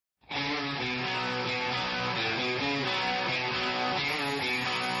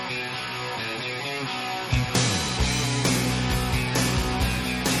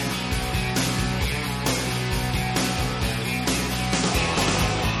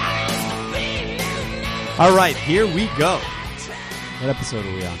All right, here we go. What episode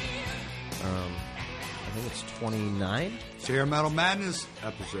are we on? I think it's 29. It's Hair Metal Madness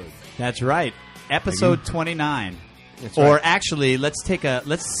episode. That's right, episode 29. That's Or right. actually, let's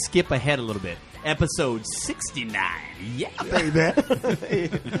skip ahead a little bit. Episode 69. Yeah, baby.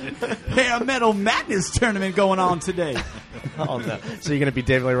 Hair Metal Madness tournament going on today. Oh, no. So you're going to be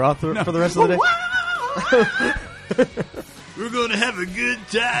David Lee Roth for the rest of the day? We're going to have a good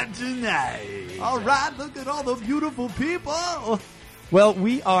time tonight. All right, look at all the beautiful people. Well,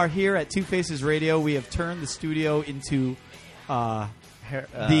 we are here at Two Faces Radio. We have turned the studio into the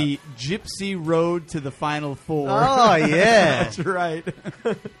Gypsy Road to the Final Four. Oh, yeah. That's right.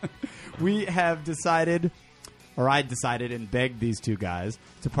 We have decided, or I decided and begged these two guys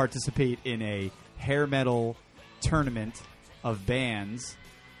to participate in a hair metal tournament of bands,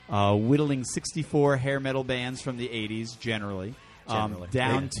 whittling 64 hair metal bands from the 80s, generally.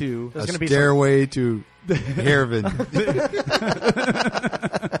 Down to There's A gonna be stairway to Heaven.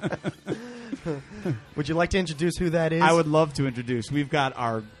 Would you like to introduce who that is? I would love to introduce. We've got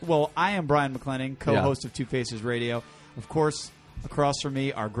I am Brian McClenning, co-host of Two Faces Radio. Of course, across from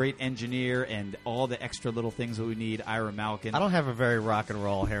me, our great engineer and all the extra little things that we need, Ira Malkin. I don't have a very rock and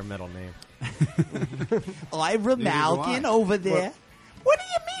roll hair metal name. Ira Malkin over there. What do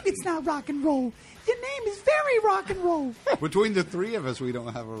you mean it's not rock and roll? Your name is very rock and roll. Between the three of us, we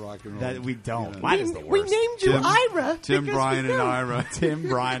don't have a rock and roll. That we don't. You know. Mine is the worst. We named you Tim- Ira. Tim, because Brian, we and know. Ira. Tim,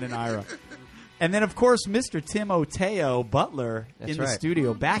 Brian, and Ira. And then, of course, Mr. Tim Oteo Butler That's in the right.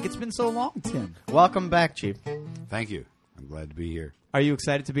 studio. Back. It's been so long, Tim. Welcome back, Chief. Thank you. I'm glad to be here. Are you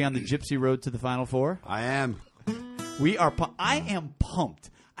excited to be on the Gypsy Road to the Final Four? I am. We are. I am pumped.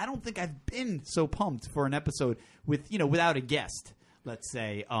 I don't think I've been so pumped for an episode without a guest. Let's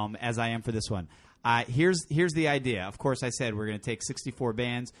say as I am for this one. Here's the idea. Of course, I said we're going to take 64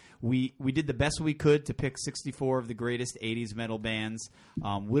 bands. We did the best we could to pick 64 of the greatest 80s metal bands.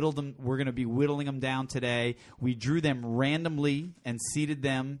 Whittled them. We're going to be whittling them down today. We drew them randomly and seeded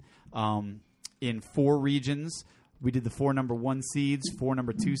them in 4 regions. We did the 4 number 1 seeds, 4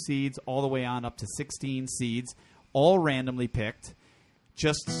 number 2 seeds, all the way on up to 16 seeds, all randomly picked.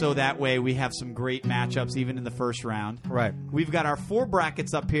 Just so that way we have some great matchups even in the first round. Right. We've got our 4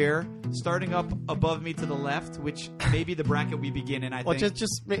 brackets up here, starting up above me to the left, which may be the bracket we begin in, I Well, think.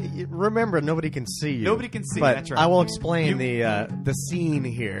 just remember, nobody can see you. Nobody can see, But that's right. I will explain the scene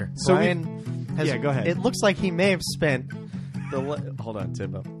here. So Brian has, yeah, go ahead. It looks like he may have spent hold on,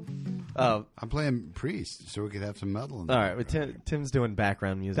 Timbo. I'm playing Priest, so we could have some metal in All there. right, Tim's doing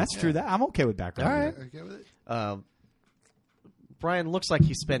background music. That's true. That I'm okay with background. All right. Okay with it? Brian looks like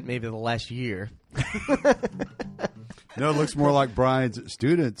he spent maybe the last year. No, it looks more like Brian's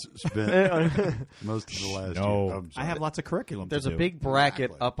students spent most of the last year. Oh, I have lots of curriculum There's to a do. big bracket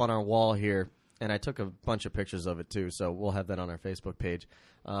Exactly. up on our wall here, and I took a bunch of pictures of it too, so we'll have that on our Facebook page.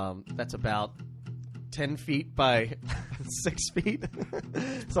 That's about 10 feet by 6 feet. Probably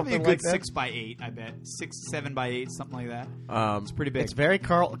Something a good like that. 6 by 8, I bet. 6, 7 by 8, something like that. It's pretty big. It's very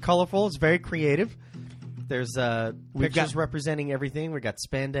colorful. It's very creative. There's We've pictures got- representing everything. We got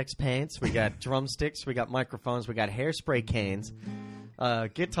spandex pants. We got drumsticks. We got microphones. We got hairspray cans,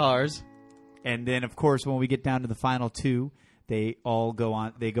 guitars. And then, of course, when we get down to the final 2, they all go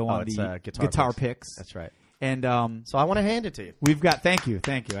on. They go on it's, the guitar picks. That's right. And So I want to hand it to you. we've got. Thank you.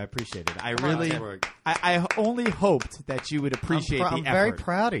 I appreciate it. I really. Tim. I only hoped that you would appreciate I'm the very effort.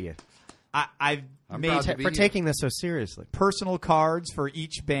 proud of you I've I'm made proud to be for here. taking this so seriously. personal cards for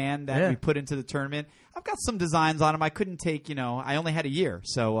each band that Yeah. we put into the tournament. I've got some designs on them. I couldn't take. I only had a year,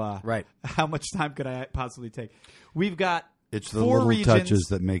 so Right. How much time could I possibly take? We've got. It's the 4 little regions. touches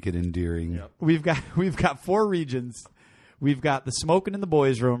that make it endearing. We've got 4 regions. We've got the Smoking in the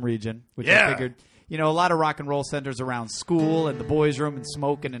Boys Room region, which I Yeah. figured, a lot of rock and roll centers around school and the boys' room and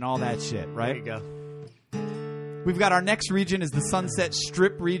smoking and all that shit, right? There you We've got our next region is the Sunset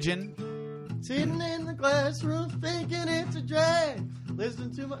Strip region. go. Sitting in the classroom thinking it's a drag.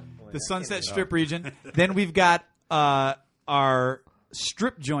 Listen to my... The Sunset Strip region. Then we've got our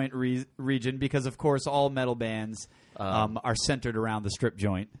strip joint region because, of course, all metal bands are centered around the strip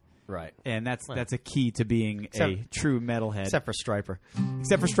joint. Right. And that's a key to being a true metalhead. Except for Striper.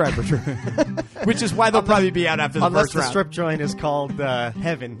 Except for Striper, true. Which is why they'll probably be out after the Unless first the round. strip joint is called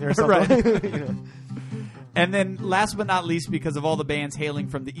Heaven or something. Right. And then, last but not least, because of all the bands hailing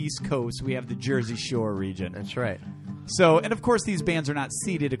from the East Coast, we have the Jersey Shore region. That's right. So, and of course, these bands are not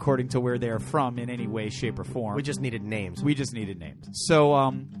seated according to where they are from in any way, shape, or form. We just needed names. We just needed names.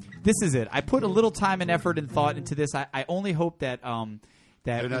 So, this is it. I put a little time and effort and thought into this. I only hope that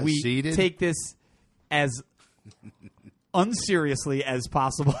They're not we seated? take this as unseriously as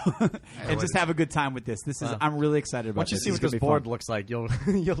possible and just have a good time with this. I'm really excited about Once you this. see It's what gonna this be board fun. looks like,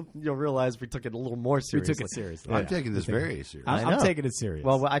 you'll realize we took it a little more We seriously. took it seriously. I'm taking this very serious. I I'm know. taking it serious.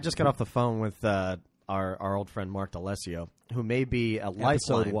 Well, I just got off the phone with our old friend Mark D'Alessio, who may be a lifeline.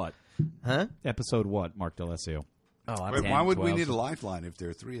 episode what? Huh? Episode what, Mark D'Alessio? Oh, I Wait, don't why know. would we 12. need a lifeline if there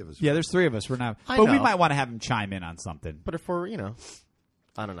are three of us? Yeah, there's three of us. We're not, I but we know. might want to have him chime in on something. But if we're,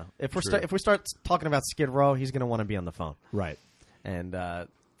 I don't know. If we're True. if we start talking about Skid Row, he's going to want to be on the phone. Right. And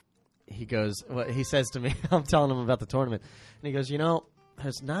he goes, he says to me, I'm telling him about the tournament, and he goes,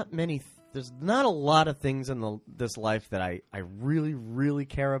 there's not a lot of things in this life that I really, really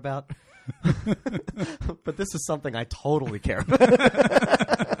care about. But this is something I totally care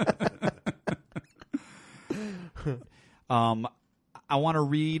about. I want to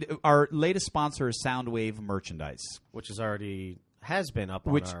read our latest sponsor is Soundwave Merchandise. Which has been up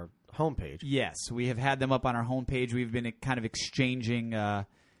on Which- our homepage. Yes, we have had them up on our homepage. We've been kind of exchanging,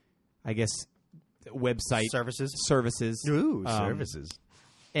 website Services. Ooh, services.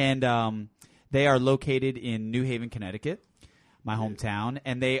 And they are located in New Haven, Connecticut, my hometown,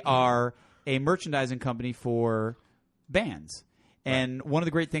 and they are a merchandising company for bands. And one of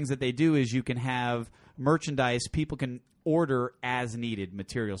the great things that they do is you can have merchandise people can order as needed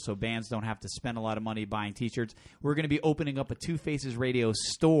material, so bands don't have to spend a lot of money buying T-shirts. We're going to be opening up a Two Faces Radio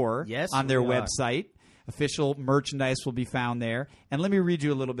store on their we are. website. Official merchandise will be found there. And let me read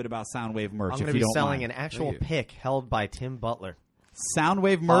you a little bit about Soundwave merch. I'm if going to you be don't selling mind. an actual pick held by Tim Butler.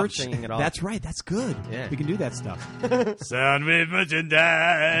 Soundwave merch. singing it off. That's right. That's good. Yeah. We can do that stuff. Soundwave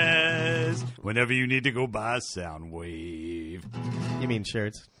merchandise. Whenever you need to go buy Soundwave. You mean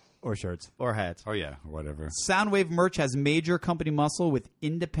shirts Or shirts. or hats? Oh yeah, whatever. Soundwave merch has major company muscle with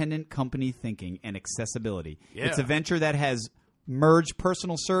independent company thinking and accessibility. Yeah. It's a venture that has merged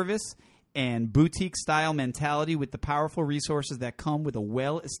personal service and boutique-style mentality with the powerful resources that come with a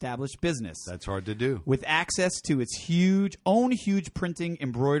well-established business. That's hard to do. With access to its huge printing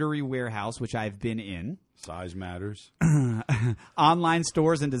embroidery warehouse, which I've been in, Size matters. online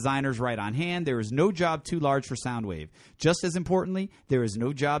stores and designers right on hand, there is no job too large for Soundwave. Just as importantly, there is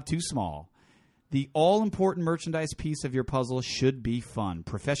no job too small. The all-important merchandise piece of your puzzle should be fun,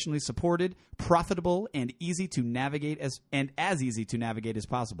 professionally supported, profitable, and easy to navigate as easy to navigate as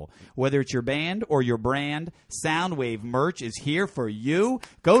possible. Whether it's your band or your brand, Soundwave merch is here for you.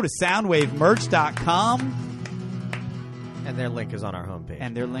 Go to soundwavemerch.com. And their link is on our homepage.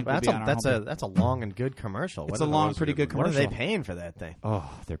 And their link will that's be on our homepage. that's a long and good commercial. It's a long, pretty good What are commercial. they paying for that thing? Oh,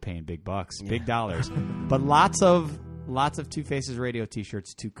 they're paying big bucks, big dollars. But lots of Two Faces Radio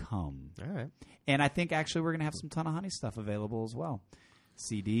T-shirts to come. All right. And I think actually we're going to have some Ton of Honey stuff available as well.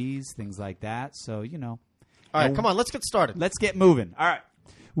 CDs, things like that. So, All right, come on, let's get started. let's get moving. All right.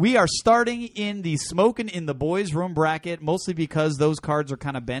 We are starting in the Smoking in the Boys Room bracket, mostly because those cards are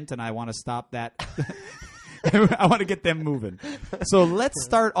kind of bent and I want to stop that. I want to get them moving. So let's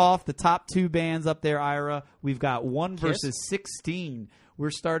start off the top two bands up there, Ira. We've got 1 versus 16.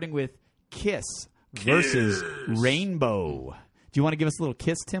 We're starting with Kiss versus Rainbow. Do you want to give us a little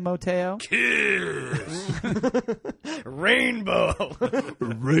Kiss, Timoteo? Rainbow. Rainbow.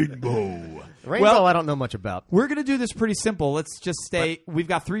 Rainbow, Well- I don't know much about. We're going to do this pretty simple. Let's just stay. We've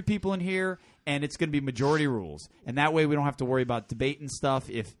got 3 people in here, and it's going to be majority rules. And that way we don't have to worry about debate and stuff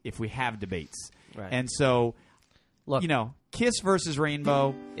if we have debates. Right. And so, Look, Kiss versus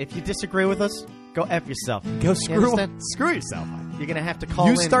Rainbow. if you disagree with us, go F yourself. Go You screw understand? yourself. You're going to have to call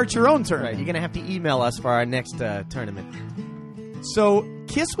You in. start your own tournament. Right, you're going to have to email us for our next tournament. So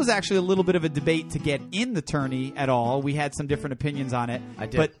Kiss was actually a little bit of a debate to get in the tourney at all. We had some different opinions on it. I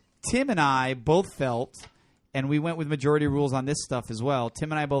did. But Tim and I both felt, and we went with majority rules on this stuff as well,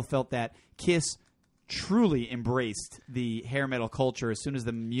 Tim and I both felt that Kiss truly embraced the hair metal culture as soon as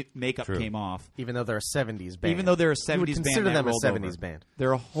the makeup True. came off. Even though they're a 70s band. Even though they're a 70s You would band. consider that them a rolled 70s over. band.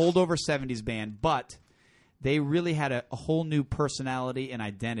 They're a holdover 70s band, but they really had a whole new personality and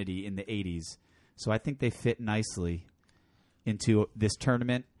identity in the 80s. So I think they fit nicely into this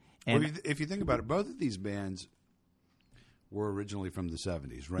tournament. And Well, if you think about it, both of these bands were originally from the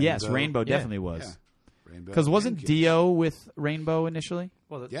 70s. yes, Rainbow definitely was. Yeah. Rainbow Because wasn't and Kiss. Dio with Rainbow initially?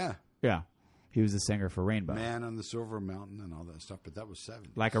 Well, Yeah. Yeah. He was the singer for Rainbow. Man on the Silver Mountain and all that stuff, but that was 70s.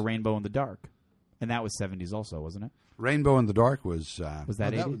 Like a Rainbow in the Dark. And that was 70s also, wasn't it? Rainbow in the Dark was... Was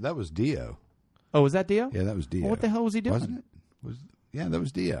that 80? that was Dio. Oh, was that Dio? Yeah, that was Dio. Well, what the hell was he doing? Wasn't it? Yeah, that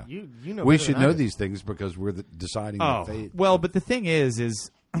was Dio. you know We better should than I know do. these things because we're deciding Oh, the fate. well, but the thing is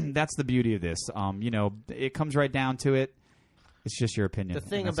that's the beauty of this. It comes right down to it. It's just your opinion. The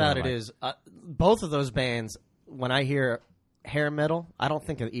thing and that's what about I it like. is, both of those bands, when I hear hair metal, I don't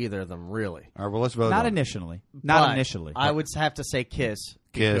think of either of them really. All right, well, let's vote. Not on it. initially. Not But initially. I would have to say Kiss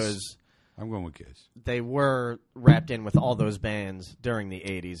because I'm going with Kiss. they were wrapped in with all those bands during the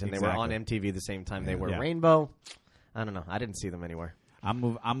 80s, and they were on MTV the same time they were. Yeah. Rainbow, I don't know. I didn't see them anywhere. I'm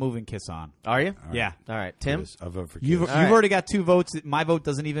moving Kiss on. Are you? Yeah. All right, Tim? Kiss. I vote for Kiss. You've right. already got 2 votes. My vote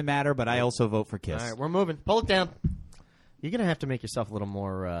doesn't even matter, but I also vote for Kiss. All right, we're moving. Pull it down. You're going to have to make yourself a little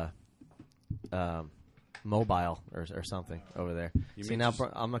more mobile or something over there. See, mean now just-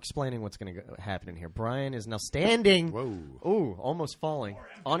 I'm explaining what's going to happen in here. Brian is now standing. Whoa. Ooh, almost falling.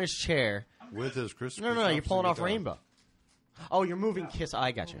 On his chair. With his Christmas. No, you're pulling off Rainbow. Oh, you're moving Kiss.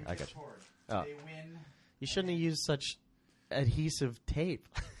 I got you. Oh. They win. You shouldn't have used such adhesive tape.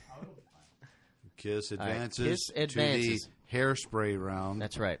 Kiss right, advances, Kiss advances. to the hairspray round.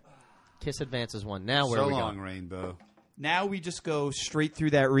 That's right. Kiss advances one. Now where so we long, go? Rainbow. Now we just go straight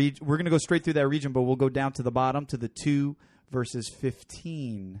through that region. We're going to go straight through that region, but we'll go down to the bottom to the 2 versus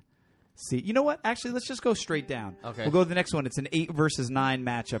 15. See, you know what? Actually, let's just go straight down. Okay. We'll go to the next one. It's an 8 versus 9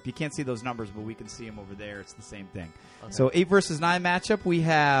 matchup. You can't see those numbers, but we can see them over there. It's the same thing. Okay. So 8 versus 9 matchup. We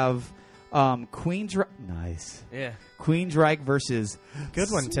have Queensryche. Nice. Yeah. Queensryche versus Good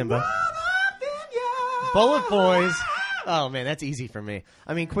one, Timbo. Slavavinia. Bullet Boys. Oh, man, that's easy for me.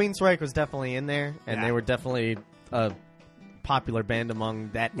 I mean, Queensryche was definitely in there, and Yeah. they were definitely a popular band among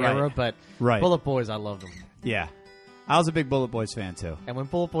that Right. era, but Right. Bullet Boys, I loved them. Yeah. I was a big Bullet Boys fan, too. And when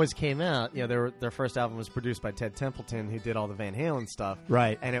Bullet Boys came out, their first album was produced by Ted Templeton, who did all the Van Halen stuff.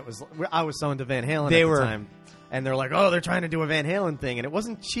 Right. And I was so into Van Halen They at were- the time. And they're like, oh, they're trying to do a Van Halen thing. And it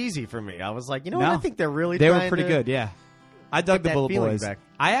wasn't cheesy for me. I was like, you know what? No. I think they're really They were trying pretty to- good, yeah. I dug Get the that Bullet feeling Boys. back.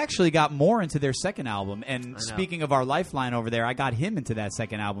 I actually got more into their second album, and know. speaking of our Lifeline over there, I got him into that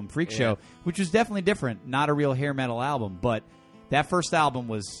second album, Freak Yeah. Show, which was definitely different. Not a real hair metal album, but that first album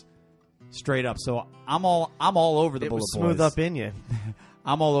was straight up. So I'm all over the It Bullet was smooth Boys. up in you.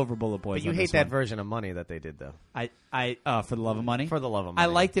 I'm all over Bullet Boys. But you on hate this that one. version of Money that they did, though. I For the Love of Money. For the Love of I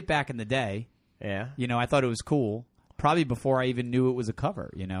Money. liked it back in the day. Yeah. You know, I thought it was cool. Probably before I even knew it was a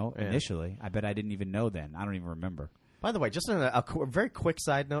cover. You know, Yeah. initially, I bet I didn't even know then. I don't even remember. By the way, just a very quick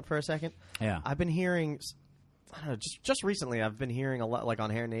side note for a second. Yeah. I've been hearing, I don't know, just recently, I've been hearing a lot, like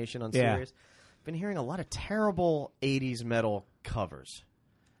on Hair Nation on Yeah. Sirius, been hearing a lot of terrible 80s metal covers.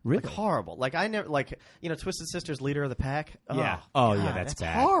 Really? Like horrible. Like I never Twisted Sister's Leader of the Pack. Yeah. Oh, yeah, God, that's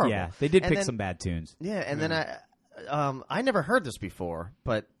bad. horrible. Yeah, they did And pick then- some bad tunes. Yeah, and then I never heard this before,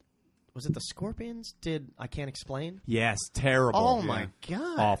 but was it the Scorpions did I Can't Explain? Yes, terrible. Oh my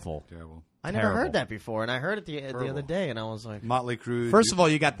God. Awful. Terrible. I never Terrible. heard that before, and I heard it the Terrible. other day, and I was like, Motley Crue. First of all,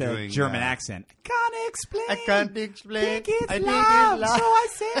 you got the doing, German accent. Can't explain. I can't explain. Think it's I think love, it's love. so I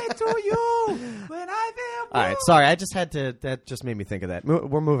say it to you when I feel. All right, sorry, I just had to. That just made me think of that.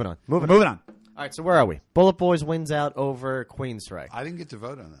 We're moving on. Moving on. All right, so where are we? Bullet Boys wins out over Queensryche. I didn't get to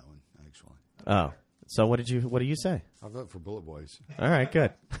vote on that one, actually. Oh, so what do you say? I vote for Bullet Boys. All right,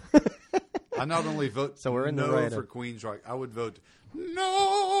 good. I not only vote So we're in the no right for of- Queensryche, I would vote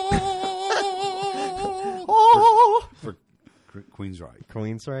no for Queensryche.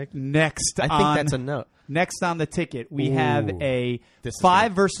 Queensryche. Next, I think on, that's a no. Next on the ticket, we have a This is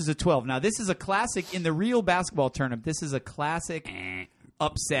 5 versus a 12. Now, this is a classic in the real basketball tournament. This is a classic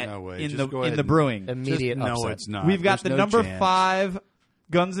upset No way. in Just go the ahead and- brewing. Immediate No, upset. it's not. We've got There's the no number chance. 5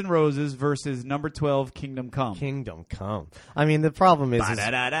 Guns N' Roses versus number 12 Kingdom Come. Kingdom Come. I mean, the problem is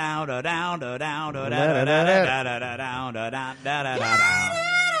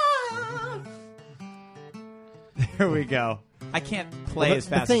There we go. I can't play well, as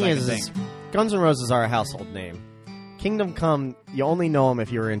the fast thing as I is, can think. Guns N' Roses are a household name. Kingdom Come, you only know them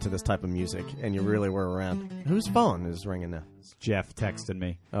if you were into this type of music and you really were around. Whose phone is ringing now? Jeff texted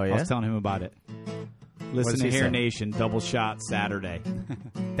me. Oh, yeah? I was telling him about it. Listen does to he Hair say? Nation, double shot Saturday.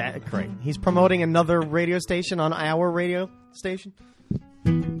 That great. He's promoting another radio station on our radio station.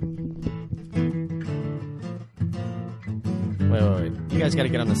 Wait. You guys got to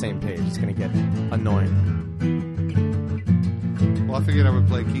get on the same page. It's going to get annoying. Well, I figured I would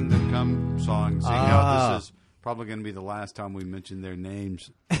play Kingdom Come song, seeing how this is probably going to be the last time we mention their names.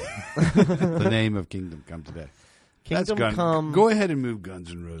 The name of Kingdom Come today. Kingdom Come. Go ahead and move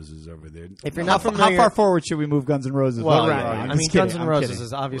Guns N' Roses over there. If you're How, not familiar, how far forward should we move Guns N' Roses? well, What yeah, round? I'm I just mean, kidding. Guns N' I'm Roses kidding.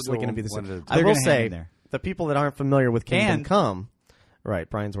 is obviously We'll going to be the go same. one at a I They're will gonna hang say in there. the people that aren't familiar with Kingdom And- Come, right?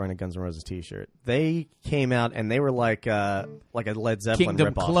 Brian's wearing a Guns N' Roses T-shirt. They came out and they were like a Led Zeppelin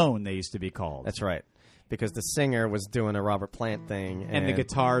Kingdom ripoff. Clone, they used to be called. That's right, because the singer was doing a Robert Plant thing, and the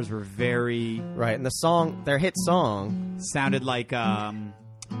guitars were very right, and the song, their hit song, sounded like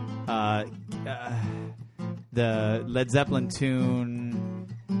the Led Zeppelin tune.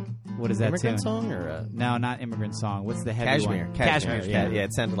 What is that Immigrant tune? Song or No, not Immigrant Song. What's the heavy Cashmere? one? Cashmere. Yeah,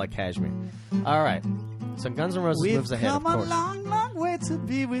 it sounded like Cashmere. All right. So Guns N' Roses We've moves ahead, of come a course. long, long way to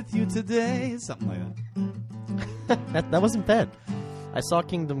be with you today. Something like that. That wasn't bad. I saw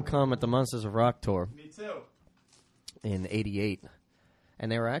Kingdom Come at the Monsters of Rock tour Me too. in '88,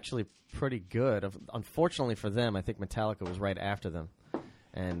 and they were actually pretty good. Unfortunately for them, I think Metallica was right after them,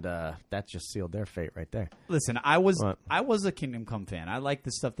 and that just sealed their fate right there. Listen, I was What? a Kingdom Come fan. I like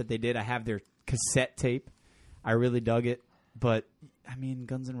the stuff that they did. I have their cassette tape. I really dug it. But I mean,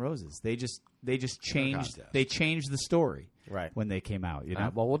 Guns N' Roses. They just changed. contest. They changed the story Right. when they came out. You know.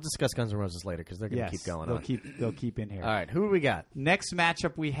 Well, we'll discuss Guns N' Roses later because they're going to Yes, keep going they'll on. They'll keep in here. All right, who do we got? Next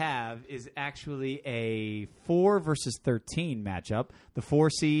matchup we have is actually a 4 versus 13 matchup. The 4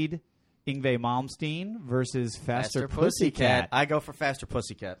 seed Yngwie Malmsteen versus Faster Pussycat. I go for Faster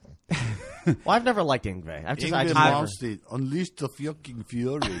Pussycat. Well, I've never liked Yngwie. I just Ingrid never. Malmsteen, unleash the fucking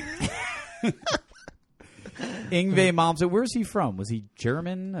fury. Yngwie Malmsteen. Where's he from? Was he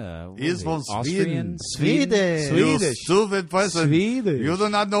German? He's from Austrian? Sweden. Swedish. You stupid person. Swedish. You do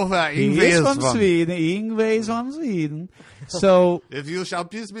not know where He Ingrid is is from Sweden. Yngwie is from Sweden. So If you shall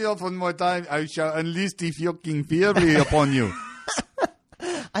piss me off one more time, I shall unleash the fucking fury upon you.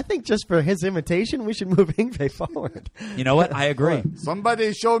 I think just for his imitation, we should move Yngwie forward. you know what? I agree.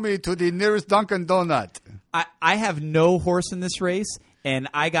 Somebody show me to the nearest Dunkin' Donut. I have no horse in this race, and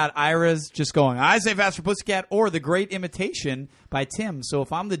I got Ira's just going, I say Faster Pussycat or The Great Imitation by Tim. So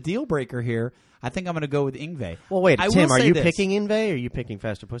if I'm the deal breaker here, I think I'm going to go with Yngwie. Well, wait, I Tim, will are say you this. picking Yngwie or are you picking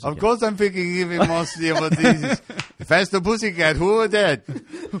Faster Pussycat? Of course I'm picking Ingrid Malmsteen, but this is Faster Pussycat. Who are that?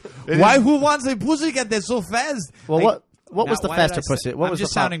 Why? Who wants a pussycat that's so fast? Well, Like, what was now, the why did Faster I say- Pussycat? What I'm was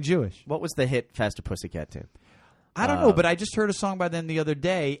just the sounding Jewish. What was the hit Faster Pussycat, Tim? I don't know, but I just heard a song by them the other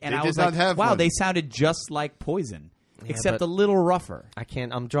day, and They I did was not like, have wow, one. they sounded just like Poison, except but- a little rougher. I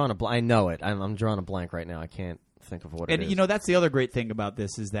can't. I'm drawing a blank. I know it. I'm drawing a blank right now. I can't think of what it And is. you know, that's the other great thing about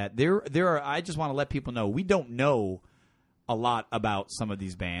this is that there are. I just want to let people know we don't know a lot about some of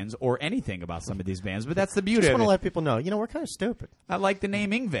these bands or anything about some of these bands, but that's the beauty just of want to it. let people know. You know, we're kind of stupid. I like the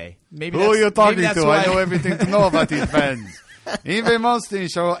name Yngwie. Maybe Who are you talking maybe that's to? why- I know everything to know about these bands. Ingrid Malmsteen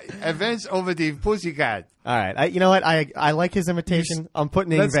shall avenge over the Pussycat. All right. You know what? I like his imitation. I'm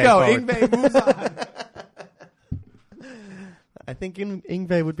putting Let's Yngwie go. forward. Yngwie moves on. I think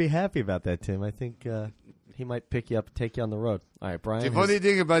Yngwie would be happy about that, Tim. I think he might pick you up, take you on the road. All right, Brian. The funny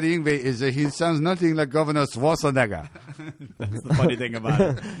thing about Ingrid is that he sounds nothing like Governor Schwarzenegger. That's the funny thing about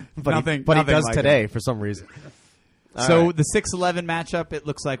it. but nothing, he nothing does like today for some reason. All So right. the 6-11 matchup, it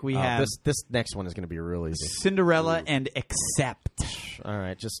looks like we have this next one is going to be real easy. Cinderella and Accept. All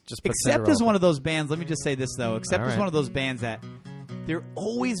right, just put Accept Cinderella. is one of those bands. Let me just say this though. Accept All is right. one of those bands that they're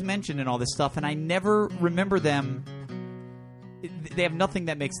always mentioned in all this stuff, and I never remember them. They have nothing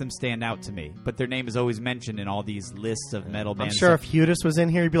that makes them stand out to me, but their name is always mentioned in all these lists of metal I'm bands. sure if Hudis was in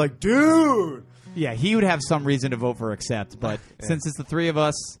here, he'd be like, dude. Yeah, he would have some reason to vote for Accept, but since it's the three of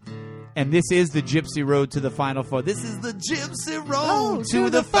us, and this is the Gypsy Road to the Final Four. This is the Gypsy Road to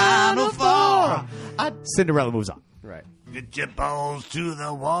the Final Four. Cinderella moves on. Right. Get your balls to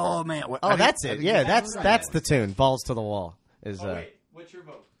the wall, man. Oh, that's it. Yeah, that's the tune. Balls to the wall is. what's your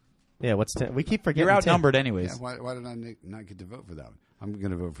vote? Yeah, we keep forgetting. You're Tim. outnumbered anyways. Yeah, why did I not get to vote for that one? I'm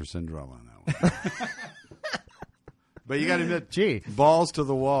going to vote for Cinderella on that one. But you got to admit, Gee. Balls to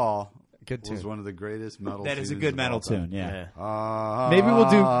the Wall Good was tune. one of the greatest metal That is a tunes good of metal all time. tune, yeah. Maybe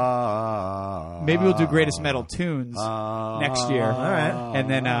Maybe we'll do greatest metal tunes next year. All right. And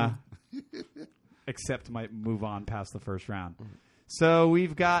then Accept might move on past the first round. So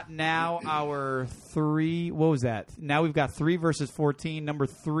we've got now our 3. What was that? Now we've got 3 versus 14. Number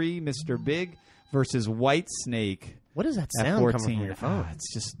 3, Mr. Big versus White Snake. What is that At sound 14. coming from your phone?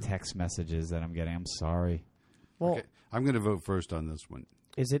 It's just text messages that I'm getting. I'm sorry. Well, Okay, I'm going to vote first on this one.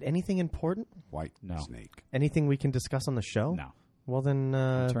 is it anything important? White No. Snake. Anything we can discuss on the show? No. Well, then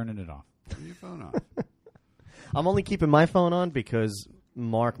Turning it off. Turn your phone off. I'm only keeping my phone on because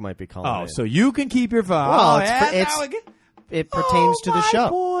Mark might be calling. Oh, in. so you can keep your phone. Well, oh, it's yeah, for- it's- now we get- it pertains to the my show.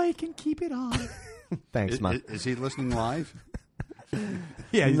 boy can keep it on. Thanks, Is, Mark. is he listening live?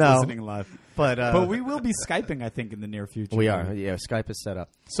 Yeah, he's No. listening live. But we will be Skyping, I think, in the near future. we are. Yeah, Skype is set up.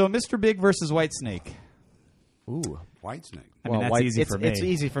 So, Mr. Big versus White Snake. Ooh, White Snake. I mean, that's White, easy it's, for me. It's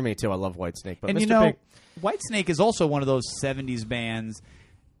easy for me too. I love Whitesnake, but and Mr. you know, Big, White Snake is also one of those 70s bands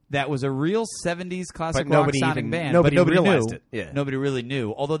that was a real 70s classic But rock nobody sounding even- band. nobody but nobody realized knew. it. Yeah. Nobody really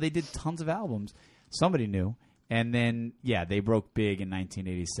knew. Although they did tons of albums. Somebody knew. And then, yeah, they broke big in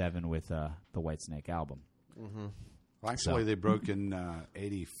 1987 with the White Snake album. Well, actually, they broke in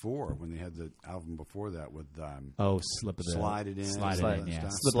 '84 when they had the album before that with Slip of the Slide It In. Slide Slide It In, and yeah.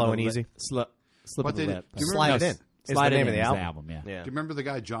 stuff. Slow and easy. Slip What of the they- lip. do you Slide remember- It In. Is Slide the It name In of the is album. yeah. Yeah. Do you remember the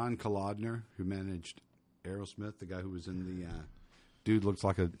guy John Kalodner who managed Aerosmith? The guy who was in the Dude Looks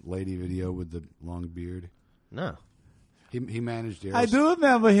Like a Lady video with the long beard. No. He managed Aerosmith. I do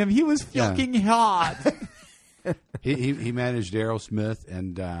remember him. He was Yeah. fucking hot. He managed Aerosmith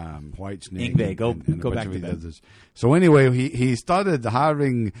and Whitesnake. Yngwie, go and a bunch back of to the that. others. So anyway, he started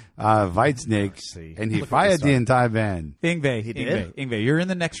hiring Whitesnake, see. and he Look at fired this the entire band. Ingve, He did? Ingve, you're in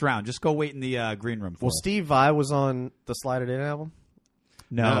the next round. Just go wait in the green room for Well, us. Steve Vai was on the Slide It In album.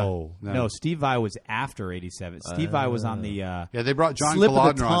 No. No. Steve Vai was after '87. Steve Vai was on the. Yeah, they brought John Slip of the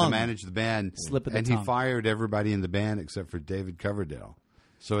Kalodner on tongue. to manage the band, Slip of the and tongue. he fired everybody in the band except for David Coverdale.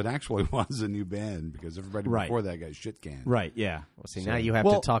 So it actually was a new band because everybody Right. before that got shit canned. Right. Yeah. Well, see, now you have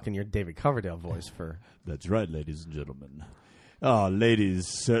Well- to talk in your David Coverdale voice for. That's right, ladies and gentlemen. Ladies,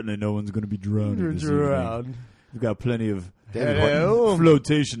 certainly no one's going to be drowning this evening. We've got plenty of Hello.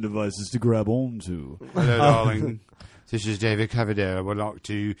 flotation devices to grab onto. Hello, darling. This is David Coverdale. I would like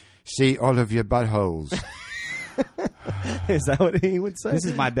to see all of your buttholes. Is that what he would say? This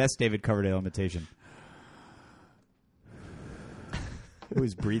is my best David Coverdale imitation. He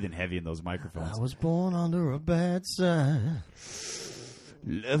was breathing heavy in those microphones. I was born under a bad sign.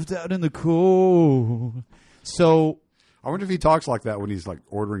 Left out in the cold. So I wonder if he talks like that when he's like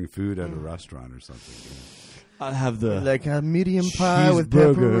ordering food at a restaurant or something. I'll have the Like a medium pie with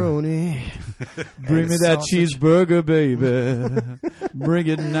Cheeseburger. pepperoni. bring me that cheeseburger, baby. Bring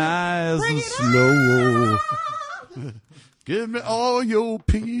it nice and slow. Give me all your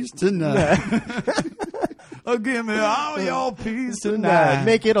peas tonight. Give me all your peace Tonight. tonight.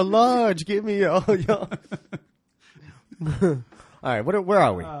 Make it a large. Give me all your. All right, where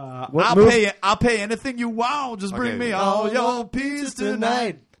are we? What I'll move- pay anything you want. Just bring Okay. me all your peace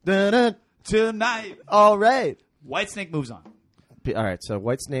tonight. Dun-dun. Tonight. All right. Whitesnake moves on. All right, so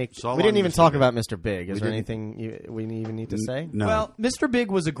Whitesnake. So We didn't long, even Mr. talk Big. about Mr. Big. Is We there didn't. anything we even need to say? No. Well, Mr. Big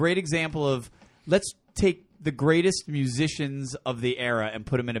was a great example of let's take the greatest musicians of the era and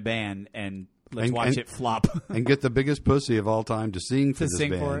put them in a band and let's And- watch and- it flop. and get the biggest pussy of all time to sing for to this sing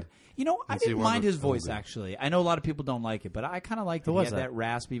band. for it. You know, I And see didn't what mind would- his what would voice be. actually. I know a lot of people don't like it, but I kind of liked it. Who He was had that? that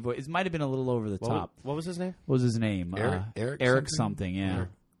raspy voice. It might have been a little over the top. What was his name? What was his name? Eric something. Yeah,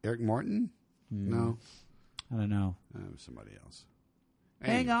 Eric Martin? No, I don't know. it was somebody else.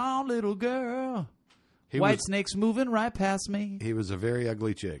 Hang on, little girl. He White was, snake's moving right past me. he was a very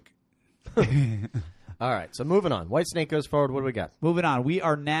ugly chick. All right, so moving on. Whitesnake goes forward. What do we got? Moving on. We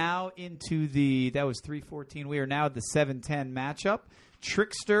are now into that was 314. We are now at the 710 matchup.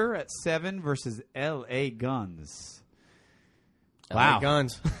 Trickster at 7 versus L.A. Guns. LA Wow.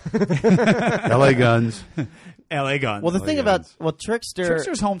 Guns. L.A. Guns. L.A. Guns. Well, the LA thing Guns. about Trickster,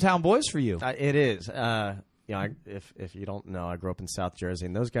 Trickster's hometown boys for you. it is. If you don't know, I grew up in South Jersey,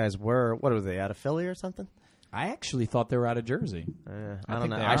 and those guys were they out of Philly or something? I actually thought they were out of Jersey. I don't think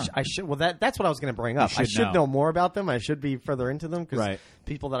know. they I, are. I should. Well, that's what I was going to bring up. I should should know. know more about them. I should be further into them because Right.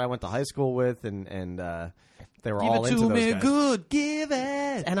 people that I went to high school with and they were Give all it into to those me guys. good. Give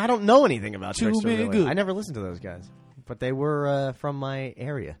it. And I don't know anything about To Trickster. me Really. good. I never listened to those guys, but they were from my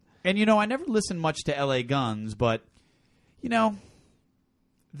area. And, you know, I never listened much to L.A. Guns, but, you know,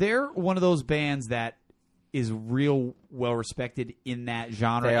 they're one of those bands that is real well respected in that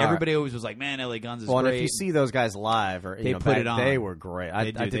genre. They are. Everybody always was like, man, L.A. Guns is Well, and great. if you see those guys live, or They put it on. they were great. I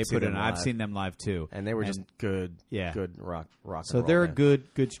They do. did They see put it them on. I've live. seen them live, too. and they were just good, Yeah. good rock. So and roll they're a band.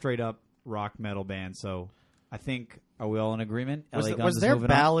 good straight up rock metal band. So I think, are we all in agreement? Was, LA the- Guns was is their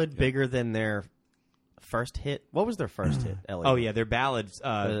moving on? ballad bigger than their first hit? What was their first hit? LA? Oh, yeah, their ballads.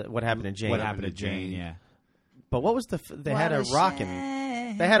 What happened to Jane? What happened to Jane? Yeah. But what was they had a rockin'.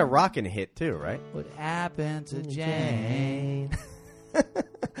 They had a rockin' hit too, right? What happened to Jane?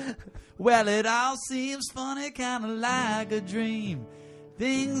 Well, it all seems funny, kind of like a dream.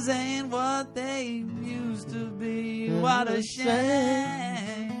 Things ain't what they used to be. What a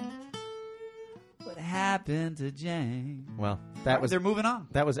shame. What happened to Jane? Well, that was They're moving on.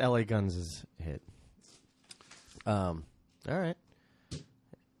 that was L.A. Guns' hit. All right.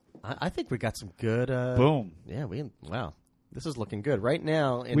 I think we got some good. Boom. Yeah, wow. This is looking good right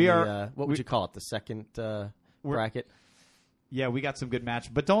now. We the, are- What would you call it? The second bracket. Yeah, we got some good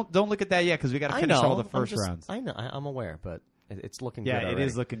match, but don't look at that yet because we got to I finish know. all the 1st rounds. I know. I'm aware, but it's looking Yeah, good. it already.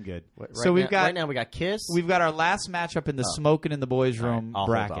 is looking good. Right So we've now, got right now we got Kiss. We've got our last matchup in the Smoking in the Boys All right, Room I'll hold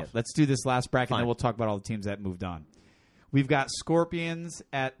bracket. off. Let's do this last bracket, and Fine. then we'll talk about all the teams that moved on. We've got Scorpions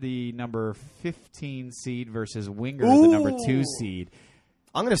at the number 15 seed versus Winger, the number 2 seed.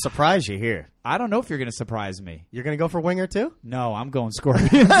 I'm going to surprise you here. I don't know if you're going to surprise me. You're going to go for Winger too? No, I'm going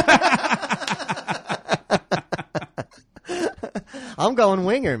Scorpions. I'm going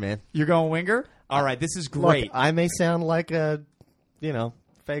Winger, man. You're going Winger? All right, this is great. Look, I may sound like a,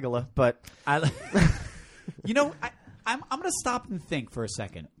 Fagala, but I'm going to stop and think for a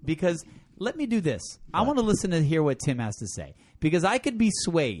second because let me do this. I want to listen to hear what Tim has to say because I could be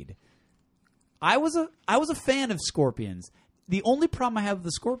swayed. I was a fan of Scorpions. The only problem I have with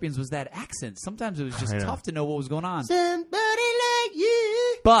the Scorpions was that accent. Sometimes it was just tough to know what was going on. Somebody like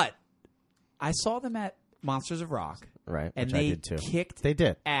you. But I saw them at Monsters of Rock. Right, And which I they did too. kicked They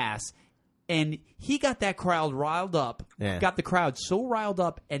did. ass. And he got that crowd riled up. Yeah. Got the crowd so riled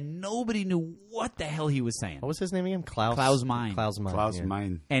up, and nobody knew what the hell he was saying. What was his name again? Klaus Mine. Klaus Mine. Klaus yeah.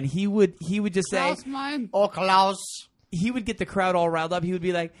 Mine. And he would just say, Klaus Mine. Oh, Klaus. he would get the crowd all riled up. He would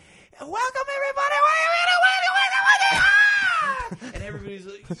be like, "Welcome everybody, and everybody's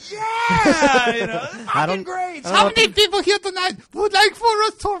like, "Yeah, it's fucking great." How many people here tonight would like for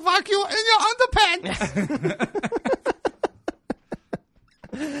us to rock you in your underpants?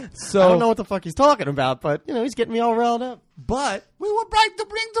 So I don't know what the fuck he's talking about, but he's getting me all riled up. but We would like to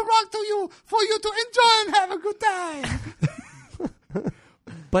bring the rock to you for you to enjoy and have a good time.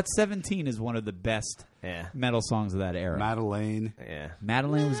 but 17 is one of the best Yeah. metal songs of that era. Madeleine. Yeah.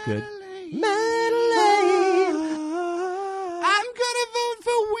 Madeleine was good. Madeleine. I'm gonna vote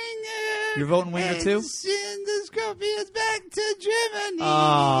for Winger. You're voting Winger too? Send the Scorpions back to Germany.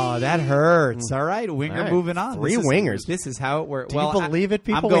 Oh, that hurts. All right, Winger All right. moving on. Three Wingers. This is how it works. Do you believe it,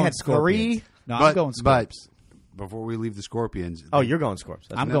 people? I'm We going had Scorpions. three. No, I'm going Scorpions. But before we leave the Scorpions, Oh, you're going Scorps.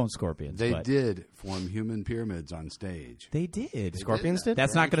 I'm going Scorpions. They but did form human pyramids on stage. They did. Scorpions did?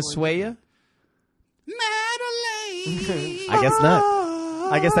 That's not going to sway you? Madeline. I guess not.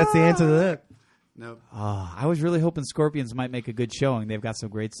 I guess that's the answer to that. No. I was really hoping Scorpions might make a good showing. They've got some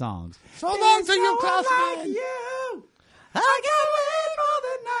great songs. So long to you, Klaus Mine. You, I can't wait for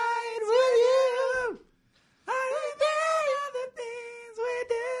the night with you. I think the things we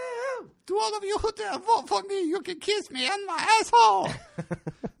do. To all of you who dare vote for me, you can kiss me on my asshole.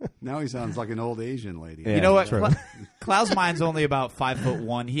 Now he sounds like an old Asian lady. Yeah. You know what? true. Klaus Mine's only about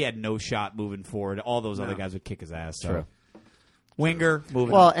 5'1". He had no shot moving forward. All those other guys would kick his ass. So. True. Winger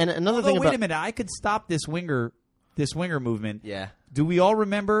moving. Well, on. and another Although, thing wait about a minute, I could stop this Winger movement. Yeah. Do we all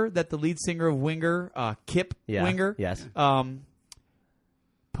remember that the lead singer of Winger, Kip Yeah. Winger, Yes.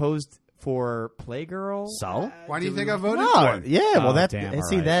 posed for Playgirl? So? Why do you think I voted No, for him? yeah. Well, Oh, that damn, all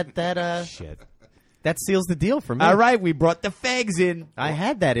see right. that Shit. that seals the deal for me. All right, we brought the fags in. I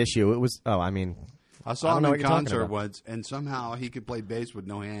had that issue. It was. Oh, I mean, I I saw don't him know in what you're talking concert about. once, and somehow he could play bass with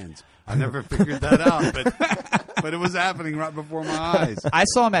no hands. I never figured that out, but it was happening right before my eyes. I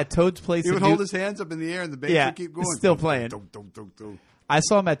saw him at Toad's Place. He in would New- hold his hands up in the air, and the bass Yeah, would keep going. it's still playing. Dunk, dunk, dunk, dunk. I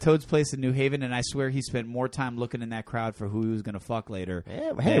saw him at Toad's Place in New Haven, and I swear he spent more time looking in that crowd for who he was going to fuck later.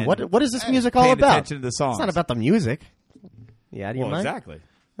 yeah, hey, than what is this music all paying about? attention to the songs. It's not about the music. Yeah, do you Well, mind? exactly.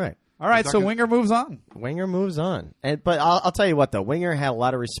 Right. All right, so talking- Winger moves on. Winger moves on, but I'll tell you what though, Winger had a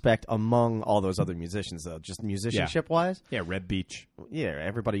lot of respect among all those other musicians though, just musicianship wise. Yeah, Red Beach. Yeah,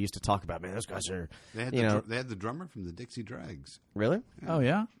 everybody used to talk about, man, those guys are, They had, they had the drummer from the Dixie Dregs. really? Oh,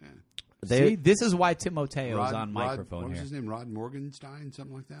 yeah? They- See, this is why Timoteo's on microphone what was here. his name? Rod Morgenstein,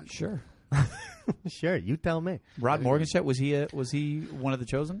 something like that. Sure. Sure, you tell me. Rod Morgenstern, was he one of the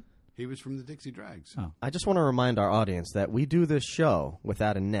chosen? He was from the Dixie Dregs. Oh. I just want to remind our audience that we do this show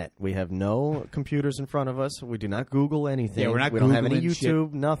without a net. We have no computers in front of us. We do not Google anything. Yeah, we're not we don't have any Googling shit.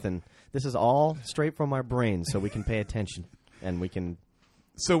 YouTube, nothing. This is all straight from our brains so we can pay attention and we can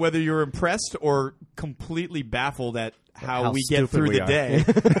So whether you're impressed or completely baffled at how we get stupid through we the are.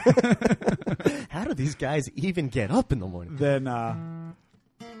 day, How do these guys even get up in the morning? then All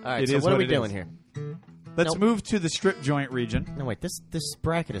right, It so is what are what we it doing is. here? let's Nope. move to the strip joint region. No, wait. This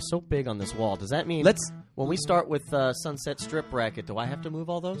bracket is so big on this wall. Does that mean Let's- when we start with Sunset Strip bracket, do I have to move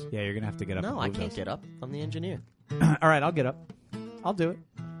all those? Yeah, you're going to have to get up. No, and I move can't those. get up. I'm the engineer. All right, I'll get up. I'll do it.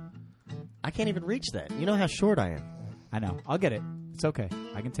 I can't even reach that. You know how short I am. I know. I'll get it. It's okay.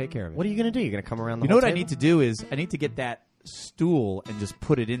 I can take care of it. What are you going to do? You're going to come around the You know whole what I table? need to do is I need to get that stool and just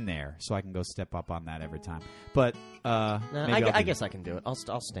put it in there so I can go step up on that every time. But Nah, maybe I'll I do guess I can do it. I'll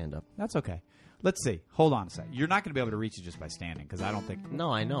stand up. that's okay. Let's see. Hold on a sec. You're not going to be able to reach it just by standing because I don't think.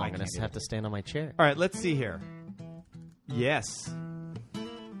 No, I know. I I'm going can't to do have that. to stand on my chair. All right, let's see here. Yes.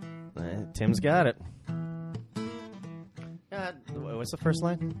 Tim's got it. What's the first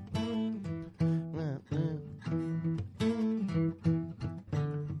line?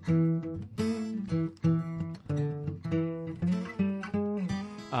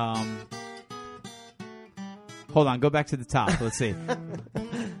 Hold on. Go back to the top. Let's see.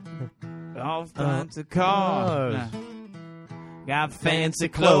 All fancy cars. cars. Got fancy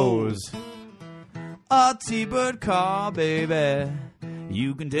clothes. A T-Bird car, baby.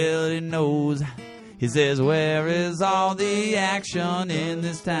 You can tell he knows. He says, where is all the action in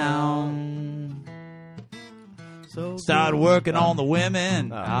this town? So Start good. working on the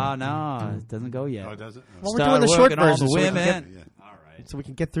women. Oh. Oh, no, it doesn't go yet. Oh, does it? Well, we're Start doing the short working on version the so we can women. Yeah. All right. So we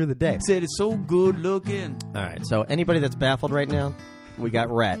can get through the day. Said it's so good looking. All right. So anybody that's baffled right now, we got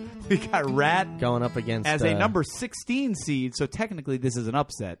Rat We got Rat going up against as a number 16 seed, so technically this is an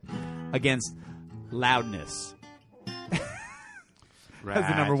upset against Loudness as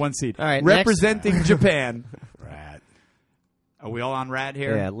the number 1 seed. All right, representing Japan. Rat. Are we all on Rat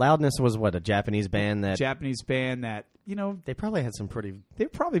here? Yeah, Loudness was what, a Japanese band that Japanese band that, you know, they probably had some pretty. they're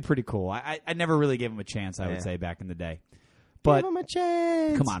probably pretty cool. I never really gave them a chance, I would Yeah. say, back in the day. But Give 'em a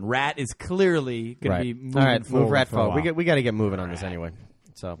chance. come on, Rat is clearly going Right. to be moving All right, forward move Rat for a forward. while. We got to get moving on this anyway.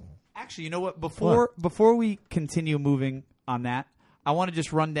 So Actually, you know what? Before we continue moving on that, I want to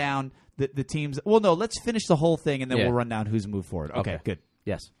just run down the teams. Well, no, let's finish the whole thing, and then Yeah. we'll run down who's moved forward. Okay, good.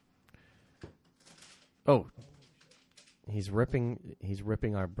 yes. Oh, he's ripping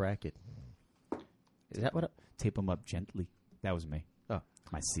our bracket. Is that what? Tape them up gently. That was me. Oh,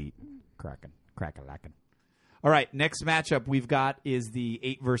 My seat. Crack-a-lackin'. All right, next matchup we've got is the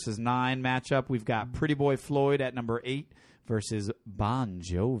 8 versus 9 matchup. We've got Pretty Boy Floyd at number 8 versus Bon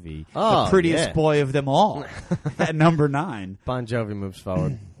Jovi, Oh, the prettiest yeah. boy of them all, at number 9. Bon Jovi moves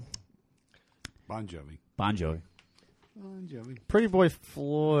forward. Bon Jovi. Bon Jovi. Bon Jovi. Pretty Boy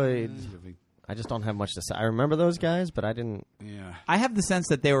Floyd. Bon Jovi. I just don't have much to say. I remember those guys, but I didn't. Yeah. I have the sense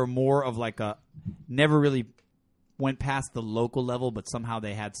that they were more of like a never really went past the local level, but somehow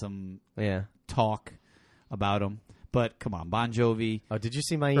they had some Yeah. talk about them. But come on, Bon Jovi. Oh, did you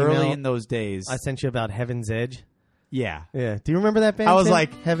see my email? Early in those days, I sent you about Heaven's Edge. yeah. Yeah. Do you remember that band? I was Tim?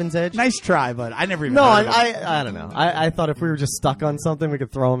 like, Heaven's Edge. Nice try, but I never even. No, heard of them. I don't know. I thought if we were just stuck on something, we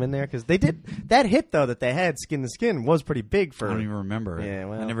could throw them in there because they did that hit though that they had Skin to Skin was pretty big for. I don't even remember it. Yeah,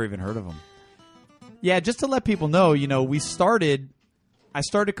 well. I never even heard of them. Yeah, just to let people know, I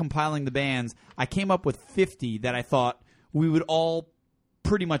started compiling the bands. I came up with 50 that I thought we would all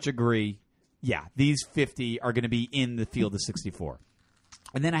pretty much agree, yeah, these 50 are going to be in the field of 64.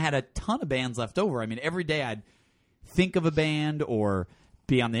 And then I had a ton of bands left over. I mean, every day I'd think of a band or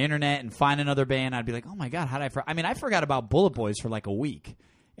be on the internet and find another band. I'd be like, oh my God, how did I forgot about Bullet Boys for like a week.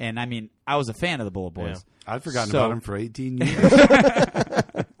 And I mean, I was a fan of the Bullet Boys. Yeah. I'd forgotten So- about him for 18 years.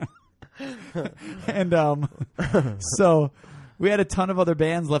 And so we had a ton of other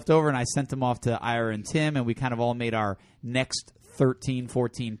bands left over, and I sent them off to Ira and Tim, and we kind of all made our next 13,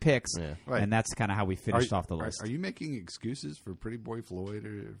 14 picks, Yeah. Right. and that's kind of how we finished off the list. Are you making excuses for Pretty Boy Floyd?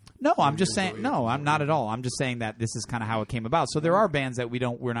 Or No, I'm just Pretty saying. Boy No, Floyd? I'm not at all. I'm just saying that this is kind of how it came about. So there are bands that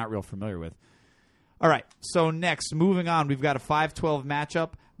we're not real familiar with. All right. So next, moving on, we've got a 5-12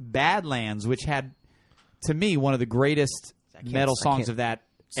 matchup. Badlands, which had, to me, one of the greatest metal I songs can't of that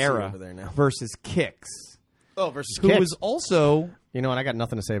see era, over there now. versus Kix, Oh, versus who was also You know what? I got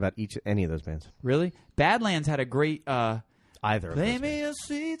nothing to say about any of those bands. really Badlands had a great. Either of Play those. me a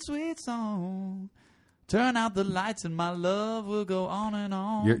sweet, sweet song. Turn out the lights and my love will go on and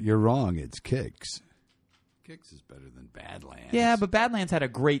on. You're wrong. It's Kicks. Kicks is better than Badlands. Yeah, but Badlands had a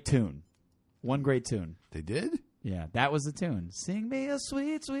great tune. One great tune. They did? Yeah, that was the tune. Sing me a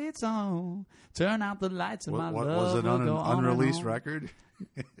sweet, sweet song. Turn out the lights and my What, love was it will on an go on and unreleased on. record?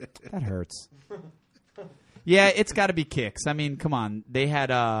 That hurts. Yeah, it's got to be Kicks. I mean, come on. They had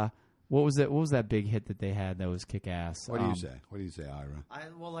what was it? What was that big hit that they had that was kick ass? What do you say? What do you say, Ira?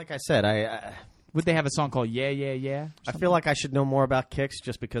 Well, like I said, I Would they have a song called Yeah, Yeah, Yeah? I feel like I should know more about Kicks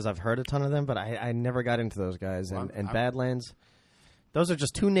just because I've heard a ton of them, but I never got into those guys. Well, And I'm- Badlands, those are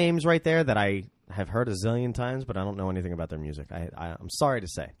just two names right there that I have heard a zillion times, but I don't know anything about their music. I'm sorry to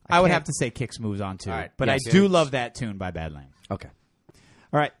say. I would can't- have to say Kicks moves on too. All right. But Yes. I do love that tune by Badlands. Okay.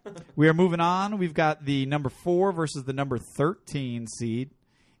 All right. We are moving on. We've got the number 4 versus the number 13 seed.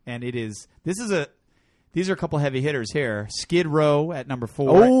 And these are a couple heavy hitters here. Skid Row at number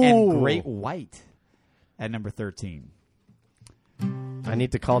 4 and Oh. Great White at number 13. I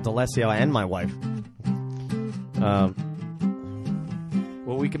need to call D'Alessio and my wife.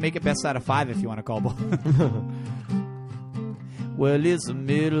 Well, we can make it best out of 5 if you want to call both. Well, it's the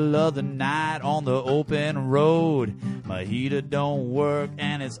middle of the night on the open road. My heater don't work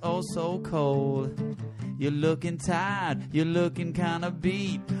and it's oh so cold. You're looking tired, you're looking kind of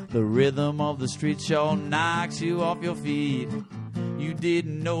beat. The rhythm of the street show knocks you off your feet. You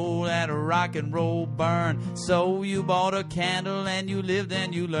didn't know that rock and roll burned, so you bought a candle and you lived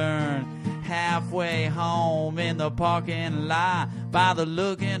and you learned. Halfway home in the parking lot, By the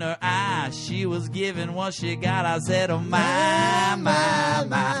look in her eyes, she was giving what she got. I said, oh, my,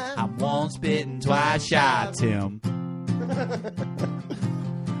 I'm once bitten, twice shy, Tim.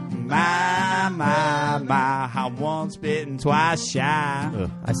 My, I'm once bitten, twice shy.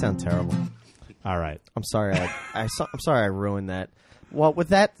 Ugh, I sound terrible. All right. I'm sorry. I'm sorry I ruined that. Well, with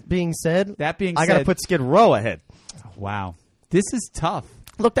that being said, I got to put Skid Row ahead. Wow. This is tough.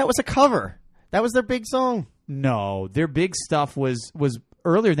 Look, that was a cover. That was their big song. No, their big stuff was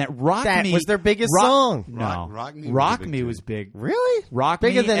earlier than that. Rock That Me was their biggest song. No, Rock Me was Me was a big big. Really? Rock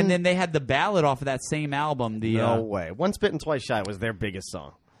Bigger Me, than- and then they had the ballad off of that same album. The No way. Once Bitten, Twice Shy was their biggest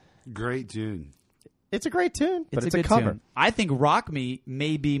song. Great tune. It's a great tune, but it's a good cover. tune. I think Rock Me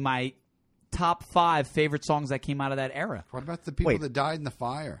may be my top 5 favorite songs that came out of that era. What about the people Wait. that died in the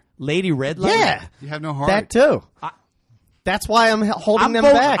fire? Lady Red Light. Yeah, You have no heart. that too. That's why I'm holding them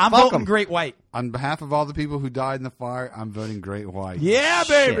back. I'm Fuck voting 'em. Great White. On behalf of all the people who died in the fire, I'm voting Great White. Yeah,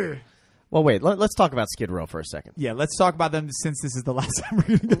 baby. Shit. Well, wait. Let's talk about Skid Row for a second. Yeah, let's talk about them since this is the last time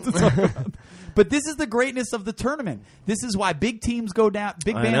we're going to get to talk about them. But this is the greatness of the tournament. This is why big teams go down,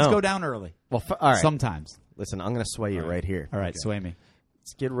 big I bands know. go down early. Well, all right. Sometimes. Listen, I'm going to sway you right here. All right, sway me.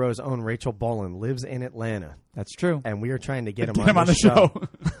 Skid Row's own Rachel Bolan lives in Atlanta, That's true. and we are trying to get him Get him on the show.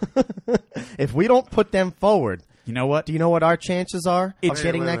 If we don't put them forward, You know what? do you know what our chances are It's- of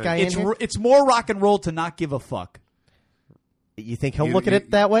getting Wait, that wait, guy wait. It's in here? it's more rock and roll to not give a fuck. You think he'll You- look at you-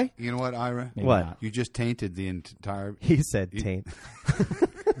 it that way? You know what, Ira? Maybe What? not. You just tainted the entire. He said taint.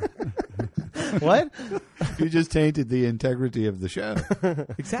 What? You just tainted the integrity of the show.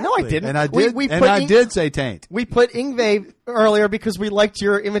 Exactly. No, I didn't. And I did. We and put I did say taint. We put Yngwie earlier because we liked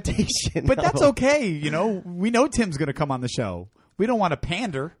your imitation. But that's okay. You know, we know Tim's going to come on the show. We don't want to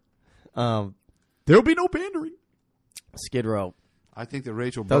pander. There'll be no pandering. Skid Row. I think that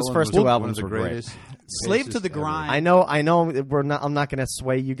Rachel. Those Bolan first was two one albums of the were great. greatest. Slave to bassists the ever. Grind. I know. We're not. I'm not going to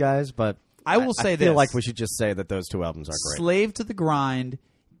sway you guys, but I will say I feel this. like we should just say that those two albums are great. Slave to the Grind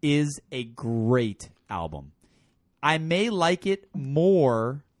is a great album. I may like it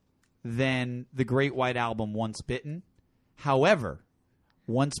more than the Great White Album Once Bitten. However,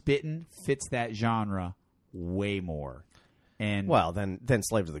 Once Bitten fits that genre way more. And Well, then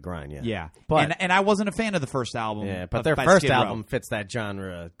Slave to the Grind, yeah. yeah. But and I wasn't a fan of the first album. yeah, but of- their by first Skid Row. album fits that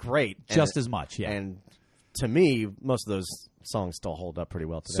genre great. just and, as much, yeah. And to me, most of those songs still hold up pretty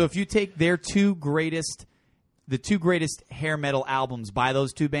well today. So if you take their the two greatest hair metal albums by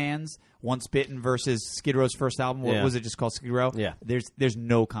those two bands, Once Bitten versus Skid Row's first album, what Yeah. was it just called, Skid Row? Yeah. There's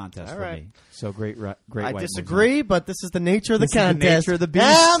no contest All for right. me. So great I White moves disagree, but this is the nature of the This is the contest. nature of the beast.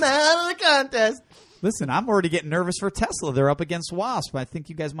 I'm out of the contest. on. Listen, I'm already getting nervous for Tesla. They're up against Wasp. I think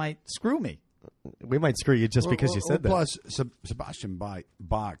you guys might screw me. We might screw you just because you said that. Plus, Sebastian Bach.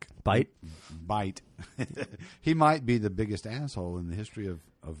 Bite? Bite. He might be the biggest asshole in the history of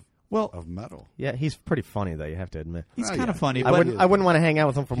metal. Yeah, he's pretty funny, though, you have to admit. He's Oh, kind of yeah. funny, I but wouldn't want to hang out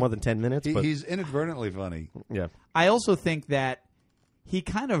with him for more than 10 minutes, but He's inadvertently funny. yeah. I also think that he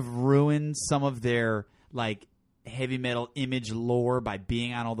kind of ruined some of their like heavy metal image lore by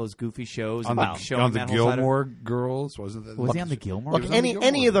being on all those goofy shows On about the, showing on the that whole side of- Gilmore Girls, wasn't that? Was he on the Gilmore? Look, was on the any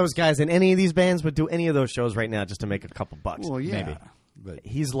Gilmore of those guys in any of these bands would do any of those shows right now just to make a couple bucks. Well, yeah, Maybe. but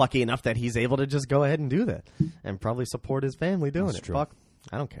He's lucky enough that he's able to just go ahead and do that and probably support his family doing That's it. true. Fuck.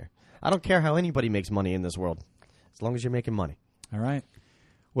 I don't care. I don't care how anybody makes money in this world, as long as you're making money, All right.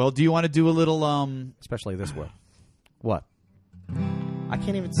 Well, do you want to do a little especially this world. What? I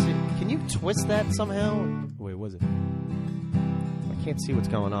can't even see. Can you twist that somehow? wait, was it? I can't see what's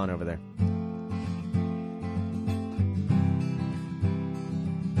going on over there.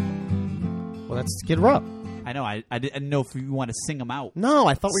 Well, that's Skid Row. I know. I didn't know if you want to sing them out. No,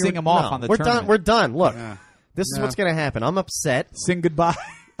 I thought we Sing were 'em off no, on the We're tournament. done. We're done. Look, Yeah. this is No. what's going to happen. I'm upset. Sing goodbye.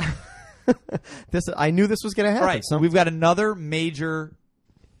 I knew this was going to happen. All right. So we've got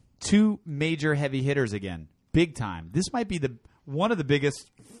two major heavy hitters again, big time. This might be one of the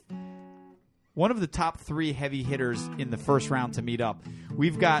top 3 heavy hitters in the first round to meet up.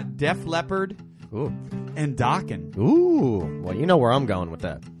 We've got Def Leppard Ooh. and Dokken. Ooh. Well, you know where I'm going with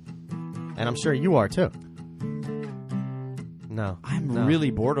that. And I'm sure you are too. No. I'm No.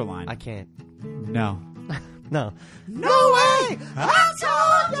 really borderline. I can't. No. No. No way! I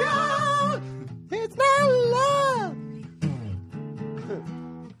told you it's not love.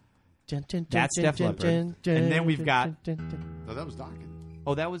 That's Def Leppard. And then we've got- No, that was Dokken.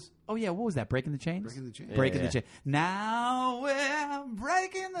 Oh, that was. Oh yeah, what was that? Breaking the Chains. Breaking the Chains. Breaking Yeah. the Chains. Now we're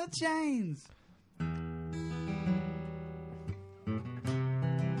breaking the chains.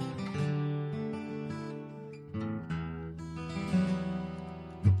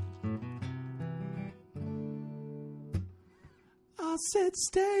 said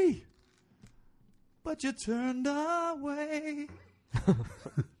stay, but you turned away.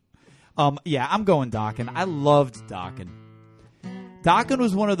 Yeah, I'm going Dokken. I loved Dokken. Dokken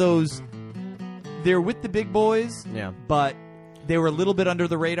was one of those. They're with the big boys, Yeah. but they were a little bit under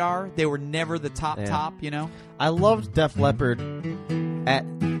the radar. They were never the top, you know? I loved Def Leppard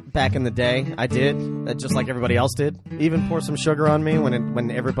back in the day. I did, just like everybody else did. Even Pour Some Sugar on Me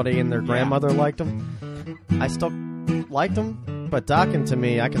when everybody and their grandmother liked them. I still liked them, but Dokken, to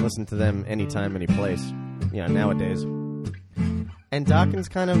me, I can listen to them anytime, any place, nowadays. And Dokken's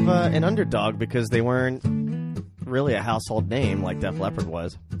kind of an underdog because they weren't really a household name like Def Leppard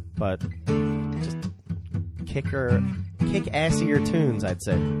was, but just kick-assier tunes, I'd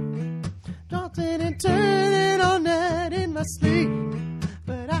say. Tossing and turning all night in my sleep,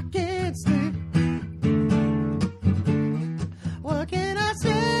 but I can't sleep. What can I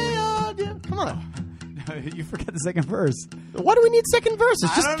say? Oh, come on. You forgot the second verse. Why do we need second verses?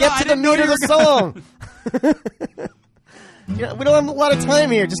 I Just don't get know. I to the didn't know meat of you the song. Yeah, we don't have a lot of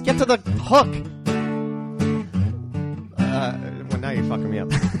time here. Just get to the hook. Well, now you're fucking me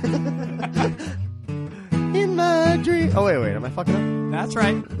up. In my dream. Oh, wait. Am I fucking up? That's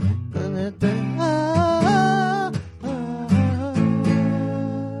right.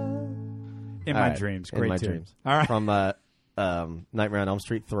 In My Dreams. Great In My tune. Dreams. All right. From Nightmare on Elm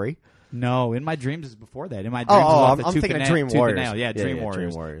Street 3. No, In My Dreams is before that. In My Dreams is Oh, off the I'm Tooth thinking and of Nail- Dream Tooth and Warriors. Nail. Yeah, Dream yeah,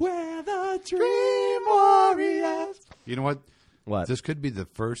 Warriors. Dream Warriors. We're the Dream Warriors. You know what? What? This could be the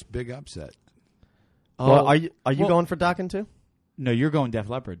first big upset. Well, are you well- going for Dokken too? No, you're going Def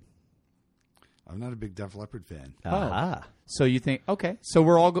Leppard. I'm not a big Def Leppard fan. Ah. So you think okay? So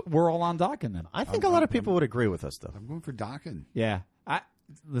we're all on Dokken then. I think a lot of people would agree with us, though. I'm going for Dokken. Yeah.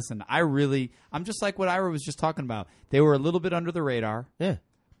 I'm just like what Ira was just talking about. They were a little bit under the radar, Yeah.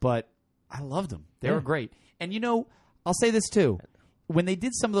 but I loved them. They Yeah. were great. And I'll say this too. When they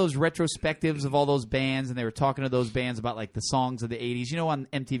did some of those retrospectives of all those bands and they were talking to those bands about like the songs of the 80s, on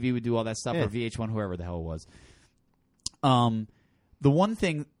MTV would do all that stuff Yeah. or VH1, whoever the hell it was. The one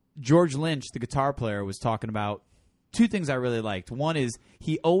thing George Lynch, the guitar player, was talking about, two things I really liked. One is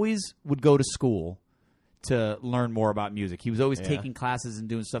he always would go to school to learn more about music. He was always taking classes and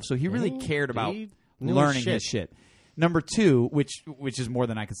doing stuff. So he really cared about he knew learning his his shit. Number two, which is more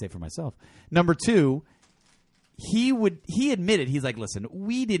than I can say for myself. Number two, he admitted, he's like, listen,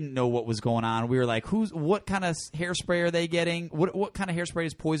 we didn't know what was going on. We were like, what kind of hairspray are they getting? What kind of hairspray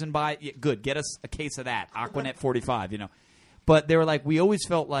is Poison by? Yeah, good, get us a case of that. Aquanet 45, But they were like, we always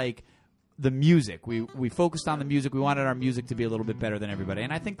felt like the music. We focused on the music. We wanted our music to be a little bit better than everybody,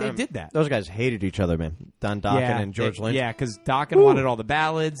 and I think they did that. Those guys hated each other, man. Don Dokken and George Lynch. Yeah, because Dokken wanted all the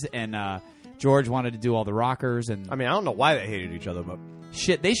ballads, and George wanted to do all the rockers. And I mean, I don't know why they hated each other, but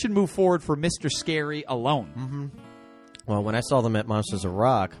shit, they should move forward for Mr. Scary alone. well, when I saw them at Monsters of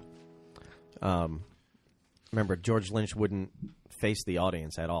Rock, remember George Lynch wouldn't face the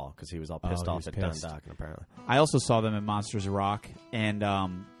audience at all because he was all pissed he off was at pissed. Don Dokken, apparently. I also saw them at Monsters of Rock, and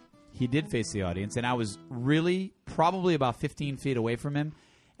he did face the audience, and I was really probably about 15 feet away from him.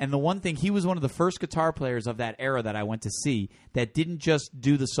 And the one thing, he was one of the first guitar players of that era that I went to see that didn't just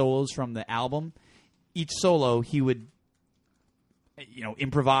do the solos from the album. Each solo, he would,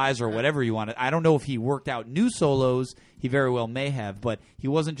 improvise or whatever he wanted. I don't know if he worked out new solos. He very well may have, but he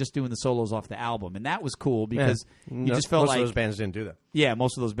wasn't just doing the solos off the album. And that was cool because you just felt most like... of those bands didn't do that. Yeah,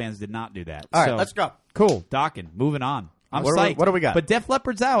 most of those bands did not do that. All right, let's go. Cool. Dokken, moving on. I'm What psyched. do we got? But Def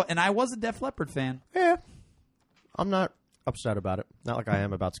Leppard's out, and I was a Def Leppard fan. Yeah. I'm not upset about it. Not like I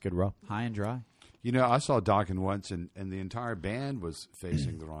am about Skid Row. High and dry. I saw Dokken once, and the entire band was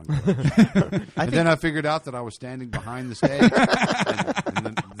facing the wrong direction. Then I figured out that I was standing behind the stage,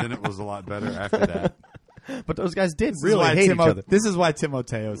 and then it was a lot better after that. But those guys did This really is why hate each other. This is why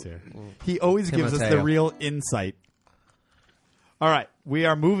Timoteo's here. He always gives us the Timoteo. real insight. All right, we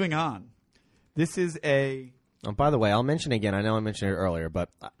are moving on. This is a... Oh, by the way, I'll mention again, I know I mentioned it earlier, but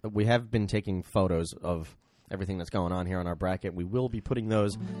we have been taking photos of everything that's going on here on our bracket. We will be putting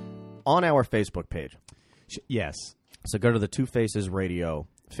those on our Facebook page. Yes. So go to the Two Faces Radio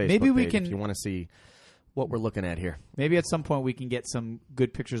Facebook Maybe we page can- if you want to see what we're looking at here. Maybe at some point we can get some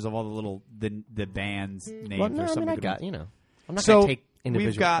good pictures of all the band's names Well, no, or I something. mean, I good got, ones. I'm not So going to take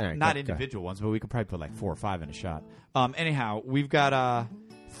individual. we've got All right, not go. individual ones, but we could probably put like 4 or 5 in a shot. Anyhow, we've got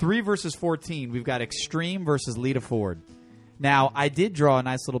 3 versus 14. We've got Extreme versus Lita Ford. Now, I did draw a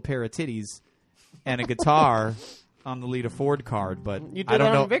nice little pair of titties and a guitar on the Lita Ford card, but You did I don't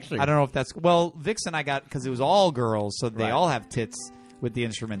that know. on Vixen. I don't know if that's Vixen. I got because it was all girls, so they Right. all have tits with the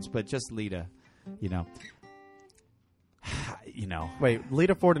instruments, but just Lita, you know. Wait,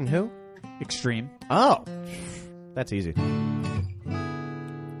 Lita Ford and who? Extreme. Oh, that's easy.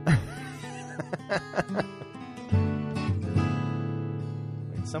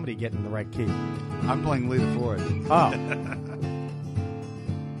 Wait, somebody get in the right key. I'm playing Lita Ford. Oh.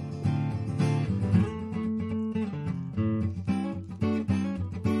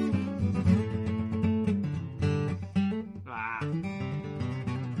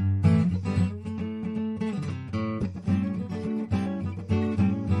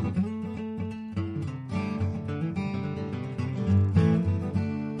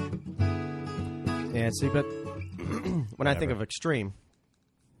 Yeah, see, but when I think of Extreme,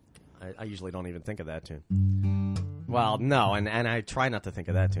 I usually don't even think of that tune. Well, no, and I try not to think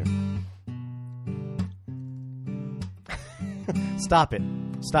of that tune. Stop it.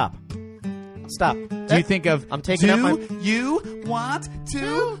 Stop. Stop. Do you think of I'm taking up my... you want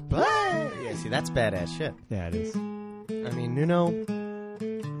to play? Yeah, see, that's badass shit. Yeah, it is. I mean, Nuno...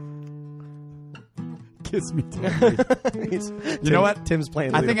 Kiss me, Deadly. You know what? Tim's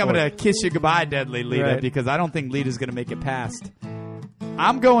playing I Lita think I'm Ford. going to kiss you goodbye, Deadly Lita, Right. because I don't think Lita's going to make it past.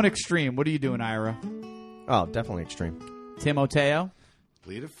 I'm going Extreme. What are you doing, Ira? Oh, definitely Extreme. Timoteo?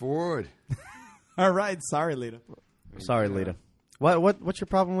 Lita Ford. All right. Sorry, Lita. Sorry, Lita. What's your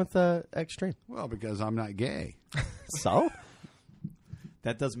problem with Extreme? Well, because I'm not gay. So?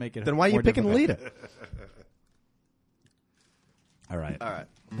 That does make it Then why are you more picking difficult. Lita? All right. All right.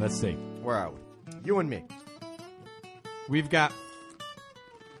 Let's see. Where are we? You and me. We've got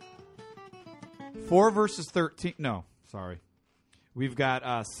 4 versus 13. No, sorry. We've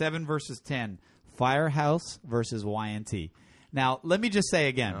got 7 versus 10. Firehouse versus YNT. Now, let me just say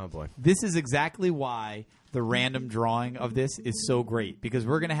again. Oh, boy. This is exactly why the random drawing of this is so great. Because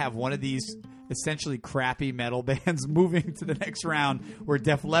we're going to have one of these essentially crappy metal bands moving to the next round where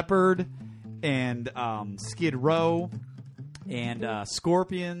Def Leppard and Skid Row and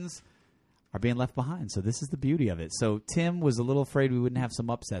Scorpions are being left behind. So this is the beauty of it. So Tim was a little afraid we wouldn't have some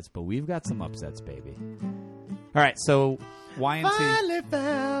upsets, but we've got some upsets, baby. All right, so YNT. Finally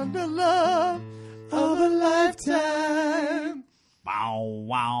found the love of a lifetime. Wow,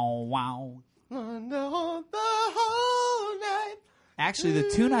 wow, wow. The whole night. Actually, the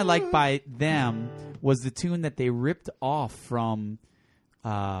tune I like by them was the tune that they ripped off from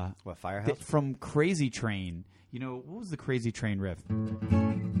What, Firehouse? from Crazy Train. You know, what was the Crazy Train riff?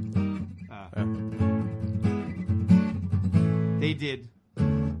 They did.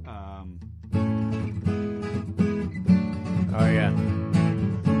 Oh, yeah.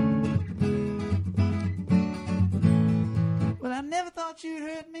 Well, I never thought you'd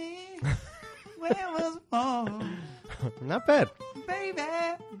hurt me. When it was wrong. Not bad. Baby,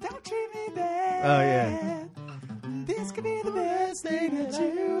 don't treat me bad. Oh, yeah. This could be the best thing that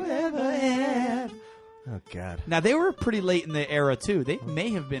you ever had. Oh, God. Now, they were pretty late in the era, too. They may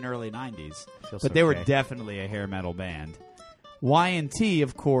have been early 90s, Feels but they were okay. definitely a hair metal band. YNT,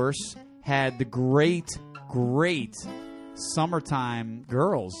 of course, had the great Summertime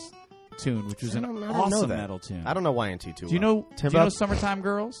Girls tune, which was an I don't know awesome that. metal tune. I don't know YNT too Do you know, well. do you know Summertime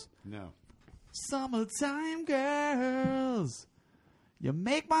Girls? No. Summertime girls, you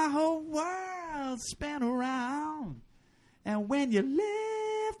make my whole world spin around. And when you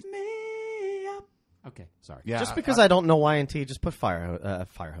lift me up. Okay, sorry. Yeah, Just because I don't know YNT, just put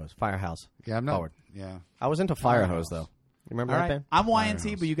Firehouse. Yeah, I'm not. Forward. Yeah. I was into Firehose, though. You remember All that right. band? I'm YNT,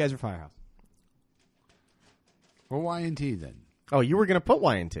 Firehouse. but you guys are Firehouse. Well, YNT then. Oh, you were going to put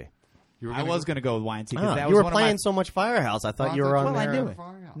YNT. You were I was going to go with YNT because Oh, that you was were one playing of so much Firehouse. I thought Well, you were I on thought- my. there. Well, I knew it.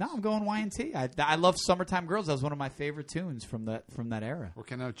 Firehouse. No, I'm going YNT. I love Summertime Girls. That was one of my favorite tunes from that era. Well,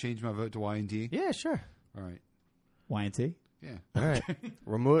 can I change my vote to YNT? Yeah, sure. All right. YNT. Yeah, All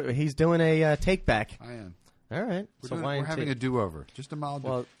right. He's doing a take back. I am. All right. We're having a do-over. Just a mild.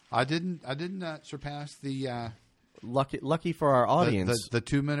 Well- I didn't surpass the Lucky for our audience, the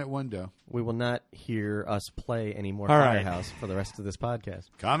 2-minute window. we will not hear us play any more All right. Firehouse for the rest of this podcast.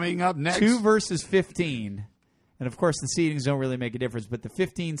 Coming up next. 2 versus 15. And of course, the seedings don't really make a difference. But the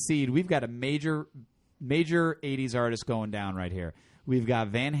 15 seed, we've got a major 80s artist going down right here. We've got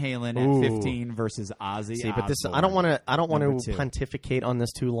Van Halen Ooh. at 15 versus Ozzy. See, but this Osbourne. I don't want Number to 2. pontificate on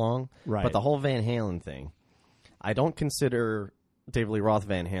this too long. Right. But the whole Van Halen thing, I don't consider David Lee Roth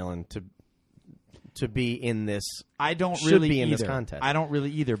Van Halen to be in this. I don't should really be in either. this contest. I don't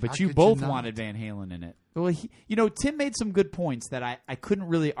really either. But How you could both you not? wanted Van Halen in it. Well, Tim made some good points that I couldn't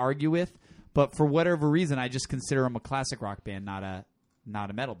really argue with. But for whatever reason, I just consider them a classic rock band, not a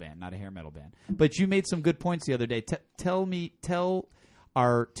metal band, not a hair metal band. But you made some good points the other day. Tell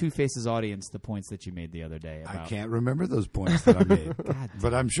our Two Faces audience the points that you made the other day? I About, can't remember those points that I made,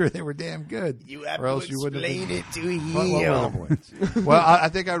 but I'm sure they were damn good. You have or else to you wouldn't have explain been- it to What were the him. points? Well, I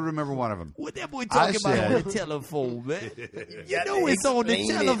think I remember one of them. What that boy I talking about said- on the telephone, man? You Yeah, know it's on the explain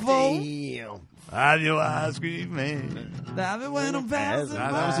it to telephone. him. I'm your ice cream man. Now, when I'm passing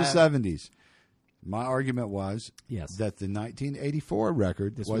Now, by. that was the 70s. My argument was Yes. that the 1984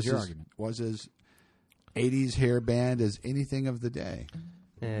 record This was your as, argument. was as 80s hair band as anything of the day.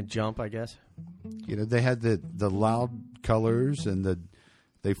 Jump, I guess. You know, they had the loud colors and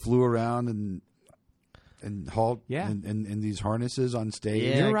they flew around and hauled Yeah. in these harnesses on stage.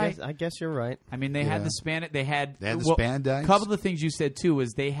 Yeah, You're right. I guess you're right. I mean, they had Yeah. the span. They had They had the well, spandex. A couple of the things you said too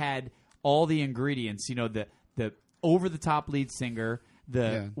was they had all the ingredients. You know, the over the top lead singer,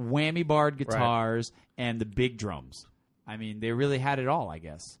 the Yeah. whammy barred guitars, and the big drums. I mean, they really had it all. I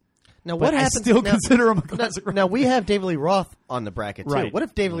guess. Now, But what I happens? still now, consider them a classic rock. now we have David Lee Roth on the bracket too. Right. What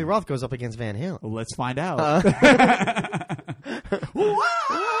if David Lee Roth goes up against Van Halen? Well, let's find out.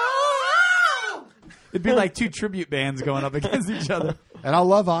 It'd be like two tribute bands going up against each other. And I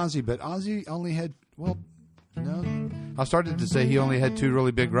love Ozzy, but Ozzy only had, well, no. I started to say he only had two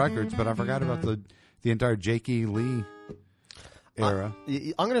really big records, but I forgot about the entire Jakey Lee era.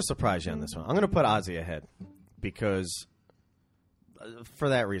 I'm going to surprise you on this one. I'm going to put Ozzy ahead because for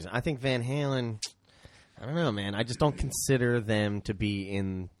that reason. I think Van Halen, I don't know, man. I just don't consider them to be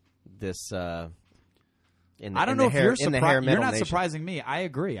in this. I don't know if you're surprised. You're not nation. surprising me. I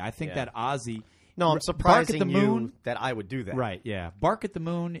agree. I think Yeah. that Ozzy. No, I'm Bark surprising at the you Moon. that I would do that. Right, yeah. Bark at the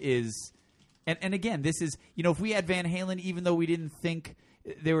Moon is, and again, this is, you know, if we had Van Halen, even though we didn't think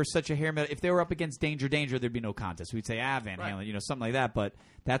they were such a hair metal, if they were up against Danger, there'd be no contest. We'd say, Van Halen, you know, something like that. But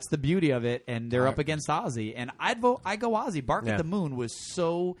that's the beauty of it, and they're up against Ozzy, and I go Ozzy. Bark Yeah. at the Moon was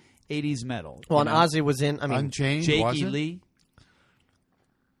so 80s metal. Well, you and know? Ozzy was in. I mean, Unchained, Jakey wasn't? Lee.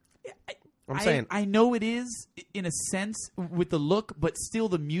 I'm saying I know it is in a sense with the look, but still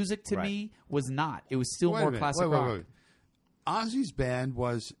the music to Right. me was not. It was still Wait a more minute. classic Wait, rock. wait. Ozzy's band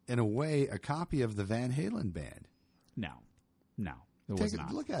was, in a way, a copy of the Van Halen band. No, it Take was a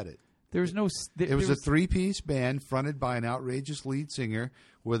not. look at it. There was no. It was a three-piece band fronted by an outrageous lead singer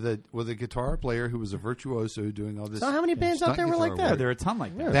with a guitar player who was a virtuoso doing all this. So how many bands out stunt there were like guitar that? work. There are a ton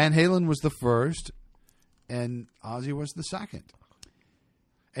like that. Van Halen was the first, and Ozzy was the second.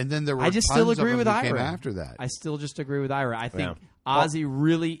 And then there were I just tons still of agree them with who came Ira. after that. I still just agree with Ira. I think Yeah. Ozzy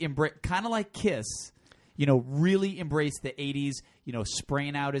really embraced, kind of like Kiss, you know, really embraced the 80s, you know,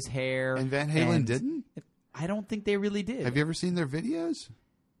 spraying out his hair. And Van Halen didn't? I don't think they really did. Have you ever seen their videos?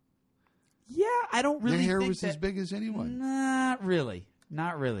 Yeah, I don't really Their hair think was that, as big as anyone. Not really.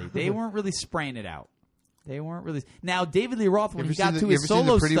 Not really. They weren't really spraying it out. They weren't really. Now, David Lee Roth, when You he ever got seen to the- his you ever seen the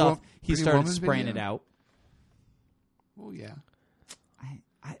solo Pretty stuff, he Pretty started Woman spraying video? it out. Oh, yeah.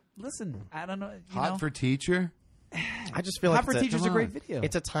 I listen. I don't know. You Hot know, for Teacher? I just feel like Hot for it's Teacher's a come great on. video.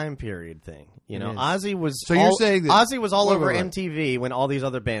 It's a time period thing. You It know, is. Ozzy was. So you're saying that- Ozzy was all Wait, over wait, wait. MTV when all these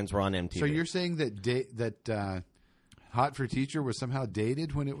other bands were on MTV. So you're saying that Hot for Teacher was somehow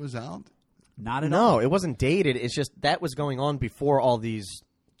dated when it was out? not at all. no, it wasn't dated. It's just that was going on before all these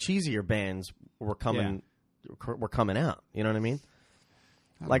cheesier bands were coming out. You know what I mean?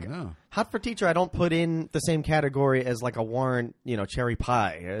 I don't know. Hot for Teacher, I don't put in the same category as like a Warren, Cherry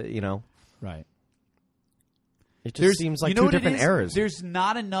Pie. Right. It just seems like you know two what it different is? eras. There's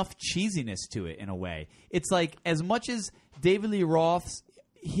not enough cheesiness to it in a way. It's like as much as David Lee Roth's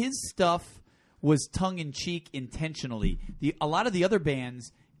his stuff was tongue in cheek intentionally. A lot of the other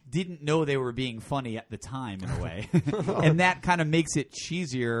bands didn't know they were being funny at the time in a way, and that kind of makes it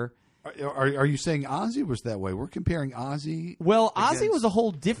cheesier. Are you saying Ozzy was that way? We're comparing Ozzy. Well, Ozzy against was a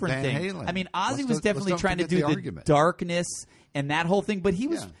whole different Van thing. Halen. I mean, Ozzy Let's was don't- definitely let's don't trying to forget do the the argument. darkness and that whole thing, but he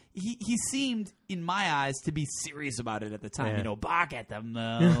was Yeah. he seemed, in my eyes, to be serious about it at the time. Yeah. You know, bark at the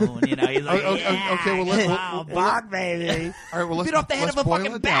moon. You know, he's like, okay, well, let's- wow, well, bark, baby. All right, well, let's bit off the head let's of a boil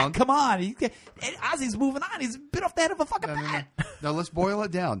fucking it bat. down. Come on, Ozzy's moving on. He's bit off the head of a fucking No, bat. No, let's boil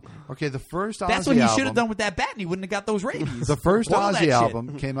it down. Okay, the first Ozzy That's what he should album- have done with that bat, and he wouldn't have got those rabies. The first Boil that Ozzy shit.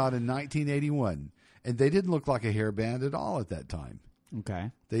 album came out in 1981, and they didn't look like a hair band at all at that time.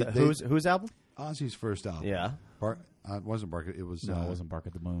 Okay. Whose album? Ozzy's first album? Yeah. It wasn't Bark. It was No, it wasn't Bark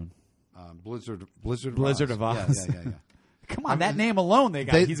at the Moon. Blizzard Blizzard Oz. of Oz. Yeah. Come on, that name alone, he's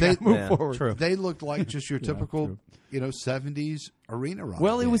they- got to move yeah, forward. true. They looked like just your typical, 70s arena rock.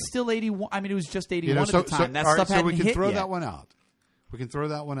 Well, it band. was still 81. I mean, it was just 81 You know, at the time. That all stuff right, hadn't we can hit throw yet. that one out. We can throw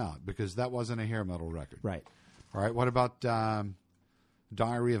that one out because that wasn't a hair metal record. Right. All right. What about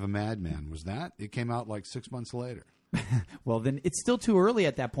Diary of a Madman? Was that? It came out like 6 months later. Well, then it's still too early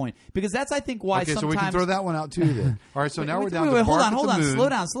at that point because that's, I think, why Okay, sometimes. so we can throw that one out too. Then. All right, so now we're down to Wait, hold Bark on, at hold the on, Moon.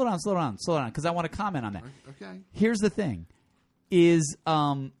 slow down, because I want to comment on that. Okay. Here's the thing: is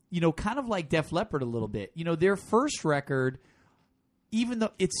kind of like Def Leppard a little bit. Their first record, even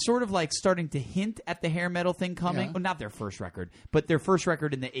though it's sort of like starting to hint at the hair metal thing coming. Yeah. Well, not their first record, but their first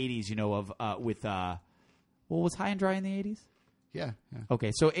record in the '80s. With what was High and Dry in the '80s? Yeah.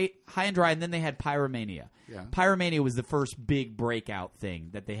 Okay, so High and Dry, and then they had Pyromania. Yeah. Pyromania was the first big breakout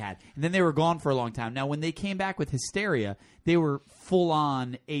thing that they had. And then they were gone for a long time. Now, when they came back with Hysteria, they were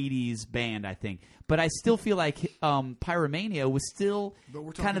full-on 80s band, I think. But I still feel like Pyromania was still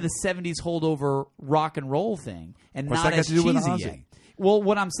kind of the 70s holdover rock and roll thing, and What's not that got as to do with cheesy Ozzy? yet. Well,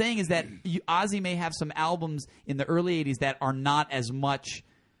 what I'm saying is that Ozzy may have some albums in the early 80s that are not as much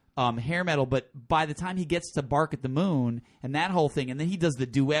hair metal, but by the time he gets to Bark at the Moon and that whole thing, and then he does the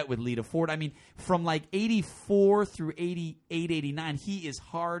duet with Lita Ford, I mean, from like 84 through 88, 89, he is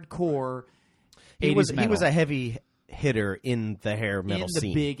hardcore 80s metal. He was a heavy hitter in the hair metal in the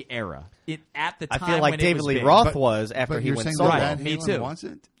scene. big era. At the I time feel like when David it was Lee big. Roth was after But he you're went saying solo. that Van Me Halen too.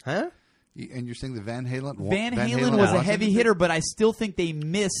 wasn't? Huh? And you're saying the Van Halen? Van Halen was a wasn't heavy the- hitter, but I still think they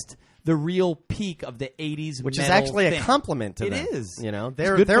missed the real peak of the 80s Which is metal actually thing. a compliment to It them. is.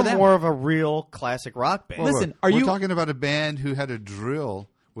 They're good for them. more of a real classic rock band. Listen, we're talking about a band who had a drill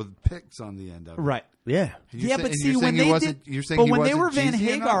with picks on the end of it. Right. Yeah. And you're Yeah, say- but and see, you're when saying he they wasn't- did, you're saying but he when they wasn't were Van cheesy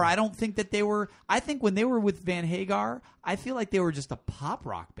Hagar, enough? I don't think that they were. I think when they were with Van Hagar, I feel like they were just a pop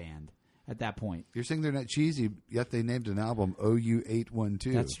rock band at that point. You're saying they're not cheesy, yet they named an album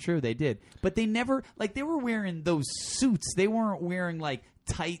OU812. That's true, they did, but they never they were wearing those suits. They weren't wearing like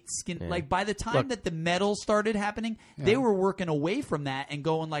tight skin. Yeah. Like by the time Look. that the metal started happening, they were working away from that and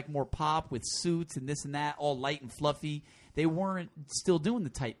going like more pop with suits and this and that, all light and fluffy. They weren't still doing the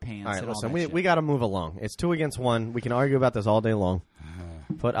tight pants. All right, and listen, all that shit. we got to move along. It's 2 against 1. We can argue about this all day long.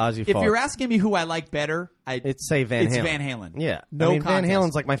 Put Ozzy If forward. you're asking me who I like better, It's say Van it's Halen. Van Halen. Yeah. No I mean, Van contest.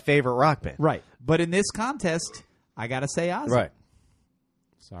 Halen's like my favorite rock band. Right. But in this contest, I got to say Ozzy. Right.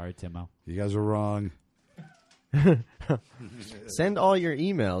 Sorry, Timo. You guys are wrong. Send all your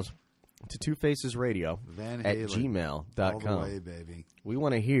emails to twofacesradio Van at Halen. All the gmail.com. way, baby. We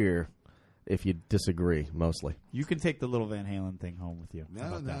want to hear if you disagree, mostly. You can take the little Van Halen thing home with you. How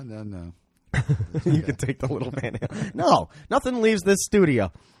No, about that? no. You can take the little Van Halen. No, nothing leaves this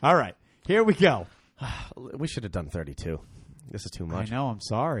studio. All right. Here we go. We should have done 32. This is too much. I know. I'm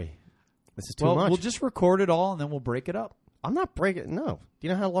sorry. This is too Well, much. we'll just record it all and then we'll break it up. I'm not breaking. No. Do you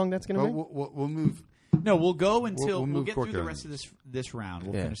know how long that's going to be? We'll move. No, we'll go until We'll move get through the quicker. rest of this round.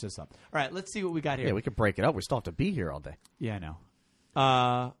 We'll Yeah. finish this up. All right. Let's see what we got here. Yeah, we could break it up. We still have to be here all day. Yeah, I know.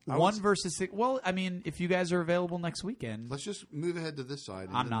 One versus six. Well, I mean, if you guys are available next weekend, Let's just move ahead to this side.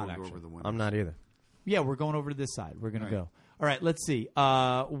 And I'm then not we'll go actually. over the one. I'm not either. yeah, we're going over to this side. We're going to All right. go. All right. Let's see.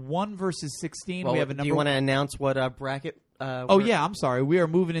 1 versus 16. Well, we have a do number. you want to announce what bracket? Oh yeah, I'm sorry. We are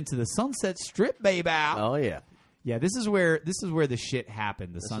moving into the Sunset Strip, baby. Oh, yeah. Yeah, this is where the shit happened.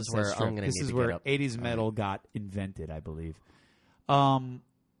 The This is Sunset where Strip. I'm gonna This need is to where get up. 80s metal got invented, I believe.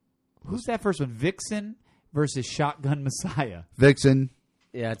 Who's that first one? Vixen versus Shotgun Messiah. Vixen.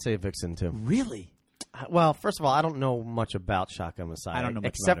 Yeah, I'd say Vixen, too. Really? Well, first of all, I don't know much about Shotgun Messiah. I don't know much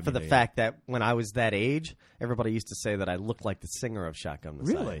except about for him the either. fact that when I was that age, everybody used to say that I looked like the singer of Shotgun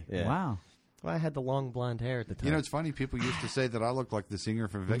Messiah. Really? Yeah. Wow. Well, I had the long blonde hair at the time. You know, it's funny. People used to say that I look like the singer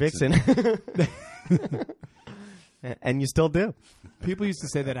from Vixen. Vixen. And you still do. People used to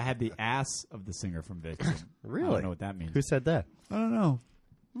say that I had the ass of the singer from Vixen. I Really? don't know what that means. Who said that? I don't know.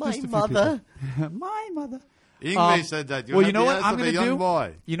 My Just a few mother. My mother. Ingve said that. Well, you know what I'm going to do? young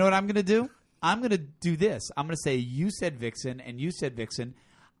boy. You know what I'm going to do? I'm going to do this. I'm going to say you said Vixen and you said Vixen.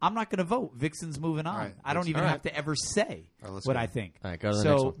 I'm not going to vote. Vixen's moving on. All right, I don't let's- even all right. have to ever say All right, let's what go. I think. All right, go to the so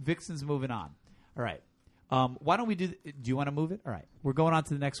next one. Vixen's moving on. All right. Why don't we do you want to move it? All right. We're going on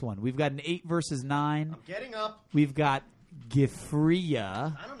to the next one. We've got an 8 versus 9. Getting up. We've got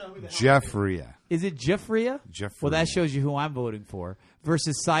Gifria. I don't know who the Jeffrey. Is it Jeffria? Jeffria. Well, that shows you who I'm voting for.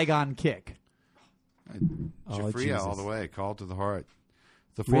 Versus Saigon Kick. Oh, Jeffrey Jesus. all the way. Call to the heart.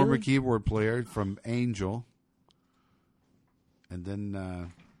 The former Really? keyboard player from Angel. And then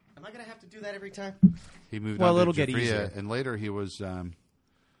Am I going to have to do that every time? he moved Well, on to it'll get Jeffrey, easier. And later he was, what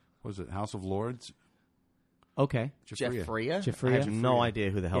was it, House of Lords? Okay. Jeffrey. Jeffria? Jeffria? I have no idea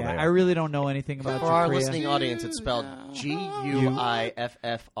who the hell Yeah, they I are. really don't know anything about For our Jeffria. listening audience, it's spelled Guiffria.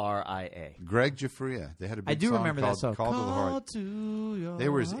 Greg Jeffrey. They had a big I do song remember called that song. Call to the Heart. To your They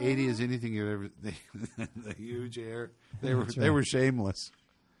were as heart. 80 as anything you'd ever. The huge hair. They were shameless.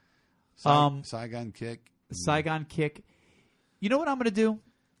 Saigon Kick. Saigon Kick. You know what I'm going to do?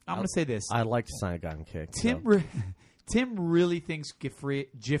 I'm going to say this. I like Saigon Kick. Tim really thinks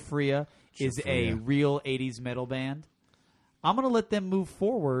Gifria is a real 80s metal band. I'm going to let them move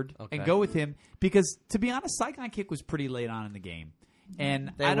forward and go with him because, to be honest, Saigon Kick was pretty late on in the game.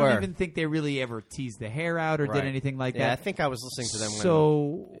 And I don't even think they really ever teased the hair out or did anything like that. I think I was listening to them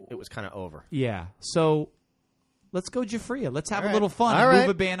when it was kind of over. Yeah. So let's go Gifria. Let's have a little fun. All Move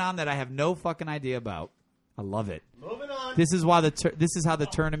a band on that I have no fucking idea about. I love it. Moving on. This is how the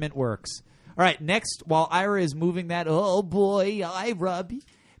tournament works. All right, next, while Ira is moving that, oh boy, Ira, be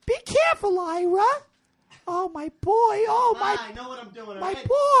careful, Ira. Oh my boy, I know what I'm doing. my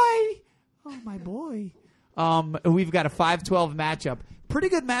boy, oh my boy. We've got a 5-12 matchup. Pretty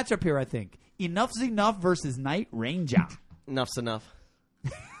good matchup here, I think. Enough's Enough versus Night Ranger. Enough's Enough.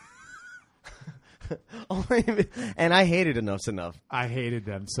 And I hated Enough's Enough. I hated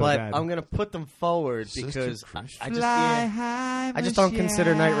them so but bad. I'm going to put them forward because Christian. I just don't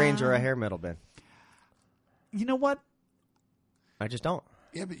consider Night Ranger a hair metal band. You know what? I just don't.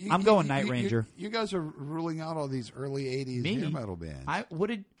 Yeah, but I'm going Night Ranger. You guys are ruling out all these early 80s hair metal bands.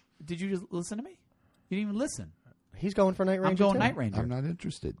 Did you just listen to me? You didn't even listen. He's going for Night Ranger. I'm going too. Night Ranger. I'm not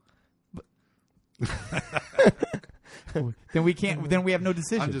interested. Then we can't. Then we have no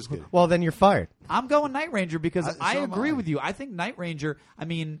decision. I'm just kidding. Well, then you're fired. I'm going Night Ranger because I so am agree I. with you. I think Night Ranger. I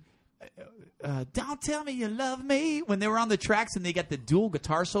mean, don't tell me you love me when they were on the tracks and they got the dual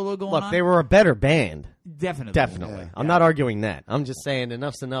guitar solo going on. Look, they were a better band. Definitely. Definitely. I'm not arguing that. I'm just saying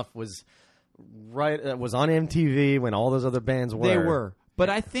Enough's Enough was was on MTV when all those other bands were. They were, but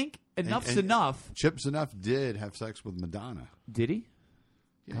I think Enough's Enough. Chips Enough did have sex with Madonna. Did he?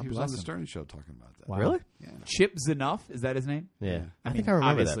 Yeah, he was bless on the him. Stern Show talking about that. Wow. Really? Yeah. Chip Zanoff, is that his name? Yeah. I think mean, I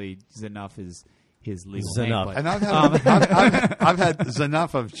remember obviously Zanoff is his legal Zanoff. name. And But, I've had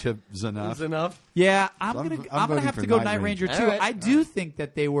Zanoff of Chip Zanoff. Enough. yeah, I'm I'm gonna voting have for to go Night Night Ranger Ranger. too. All right. I do think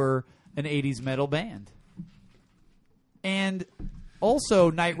that they were an '80s metal band, and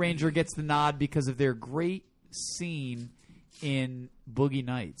also Night Ranger gets the nod because of their great scene in Boogie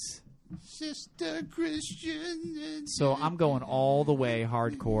Nights. Sister Christian. So I'm going all the way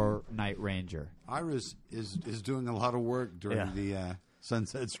hardcore Night Ranger. Iris is doing a lot of work during the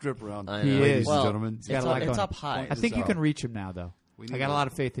Sunset Strip around. I He know. is. Ladies and gentlemen. He's got a lot It's going. up high. I think you out. can reach him now, though. We I need got a to- lot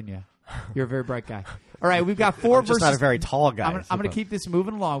of faith in you. You're a very bright guy. All right, we've got 4 I'm just versus. not a very tall guy. I'm going to keep this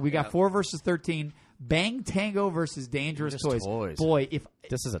moving along. We got 4 versus 13. Bang Tango versus Dangerous Dangerous Toys. Toys. Boy, if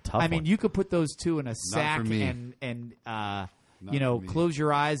This is a tough I mean, one. you could put those two in a for sack me. and Not you know, for me. close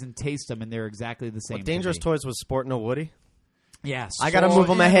your eyes and taste them, and they're exactly the same. But Dangerous to me. Toys was sporting a Woody. Yeah, I gotta move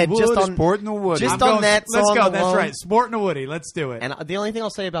them ahead just on Sporting a Woody. just I'm on going- that Let's song go. That's alone. right. Sporting a Woody. Let's do it. And the only thing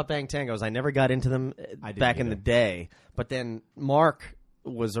I'll say about Bang Tango is I never got into them I didn't back in either. the day. But then Mark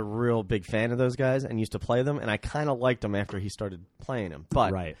was a real big fan of those guys and used to play them, and I kind of liked them after he started playing them.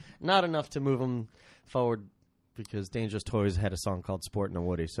 But Right. not enough to move them forward because Dangerous Toys had a song called Sportin' a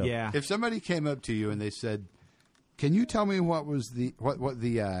Woody. So yeah. If somebody came up to you and they said, "Can you tell me what was the what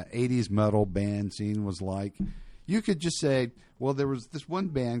the 80s metal band scene was like?" You could just say, "Well, there was this one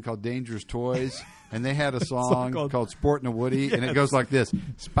band called Dangerous Toys, and they had a song called- Sportin' a Woody, and it goes like this: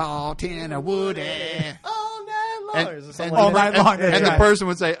 Sportin' a Woody." all night long. And, or something and- like All that. night long. and That's the right. person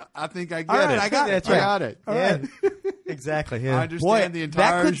would say, "I think I get All right, it. I got it. That's I right. got it. Yeah. Exactly. Yeah. I understand the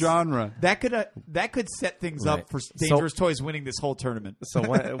entire genre." That could set things Right. up for So- Dangerous Toys winning this whole tournament. So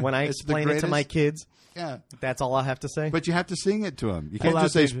when I It's the explain it to my greatest. kids, Yeah, that's all I have to say. but you have to sing it to them. You can't Well,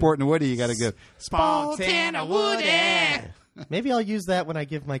 just say that's- "Sportin' a Woody." You got to go Sportin' a Woody. Maybe I'll use that when I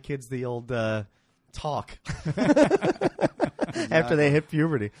give my kids the old talk after they hit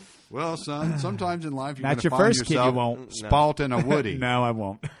puberty. Well, son, sometimes in life you're Not gonna your find first kid, you yourself won't. spalting a Woody. No, I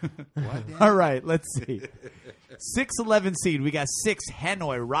won't. What? All right, let's see. 6-11 seed. We got 6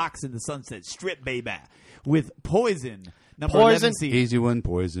 Hanoi Rocks in the Sunset Strip, baby, with Poison. Number Poison. 11 seed. Easy one,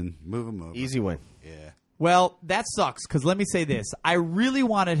 Poison. Move them over. Easy win. Yeah. Well, that sucks because let me say this: I really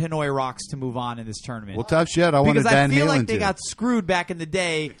wanted Hanoi Rocks to move on in this tournament. Well, tough shit. I wanted because I Van feel Halen like they to. got screwed back in the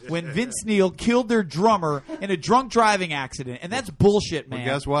day when Vince Neil killed their drummer in a drunk driving accident, and that's bullshit, man.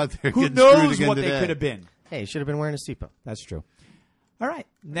 Well, guess what? They're Who getting screwed knows again what today. they could have been? Hey, you should have been wearing a seatbelt. That's true. All right,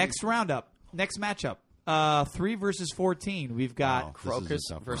 next roundup, next matchup. 3 versus 14. We've got Wow, this is Crocus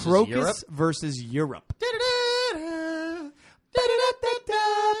a tough one. versus Crocus Europe. versus Europe.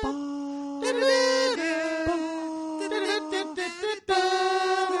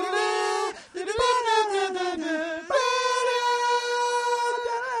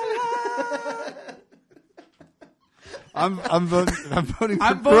 I'm voting for I'm voting-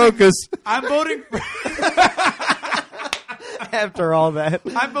 Crocus. I'm voting for After all that.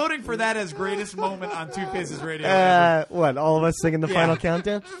 I'm voting for that as greatest moment on Two Faces Radio. ever. What, all of us singing the final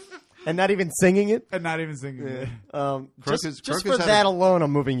countdown? And not even singing it? And not even singing it. Just Crocus for had that alone,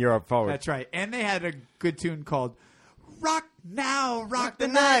 I'm moving Europe forward. That's right. And they had a good tune called Rock Now, Rock the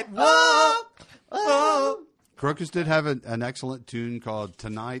Night. Night. Whoa! Whoa! Crocus did have an excellent tune called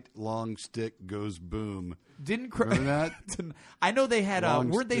 "Tonight Long Stick Goes Boom." Didn't Remember that? I know they had Long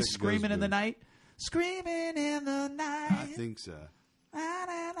weren't they Stick screaming Goes in the Boom. night? Screaming in the night. I think so.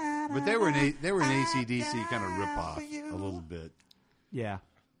 But they were an AC/DC kind of ripoff a little bit. Yeah.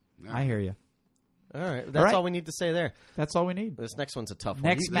 I hear you. All right. That's All right. all we need to say there. That's all we need. This next one's a tough one.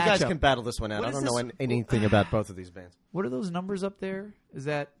 Next You guys matchup. can battle this one out. What I is don't know this? anything about both of these bands. What are those numbers up there? Is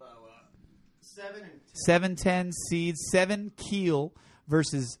that 7 and 7, 10 seed, 7 Keel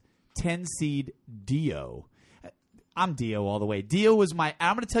versus 10 seed Dio. I'm Dio all the way. Dio was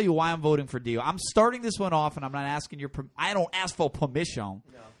I'm going to tell you why I'm voting for Dio. I'm starting this one off, and I'm not asking your. I don't ask for permission.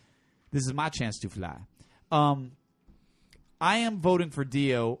 No. This is my chance to fly. I am voting for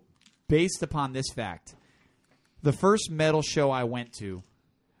Dio based upon this fact. The first metal show I went to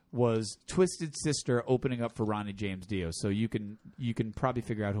was Twisted Sister opening up for Ronnie James Dio. So you can probably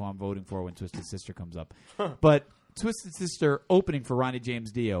figure out who I'm voting for when Twisted Sister comes up. But Twisted Sister opening for Ronnie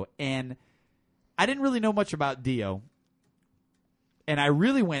James Dio, and I didn't really know much about Dio, and I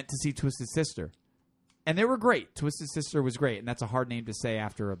really went to see Twisted Sister, and they were great. Twisted Sister was great, and that's a hard name to say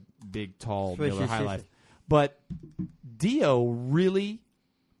after a big, tall Miller High Life. But Dio really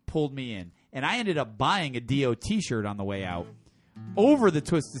pulled me in, and I ended up buying a Dio T-shirt on the way out over the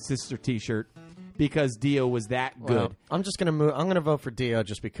Twisted Sister T-shirt because Dio was that good. Well, I'm just gonna move. I'm gonna vote for Dio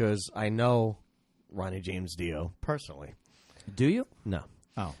just because I know Ronnie James Dio personally. Do you? No,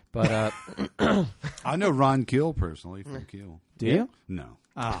 Oh, but I know Ron Keel personally from Keel. do you? No,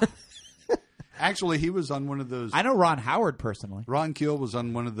 Oh. actually, he was on one of those. I know Ron Howard personally. Ron Keel was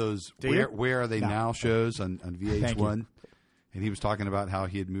on one of those you? Where Are They No. Now shows on Thank VH1, you. and he was talking about how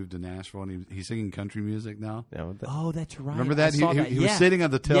he had moved to Nashville and he's singing country music now. yeah, Oh, that's right. Remember I that? saw He that. was Yeah. sitting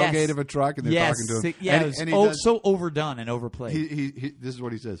on the tailgate Yes. of a truck and they're Yes. talking to him. Yeah, and, it was and he does, so overdone and overplayed. he this is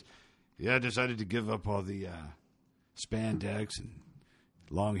what he says. Yeah, I decided to give up all the spandex and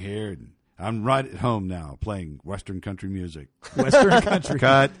long hair, and I'm right at home now playing Western country music. Western country.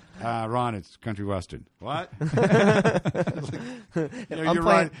 Cut. Ron, it's country Western. What? You're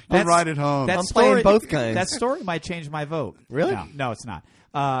right. You're right at home. That I'm story, playing both kinds. That story might change my vote. Really? No, it's not.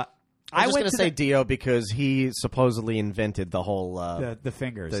 I'm I just went gonna to say Dio because he supposedly invented the whole the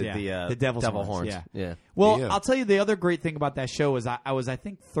fingers, the the devil's devil horns. horns. Yeah. Yeah. Well, Yeah. I'll tell you the other great thing about that show is I was, I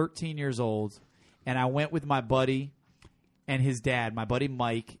think, 13 years old, and I went with my buddy and his dad, my buddy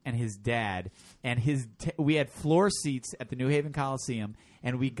Mike and his dad, and we had floor seats at the New Haven Coliseum,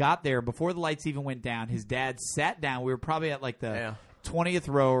 and we got there before the lights even went down. His dad sat down. We were probably at like the 20th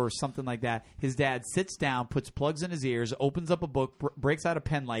row or something like that. His dad sits down, puts plugs in his ears, opens up a book, breaks out a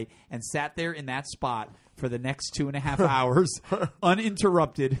pen light, and sat there in that spot for the next 2.5 hours,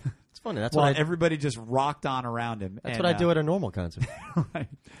 uninterrupted. It's funny. That's while what everybody just rocked on around him. That's what I do at a normal concert. Right.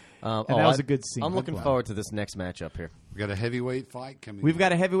 And that was a good scene. I'm looking Wow. forward to this next matchup here. We got a heavyweight fight coming. We've up.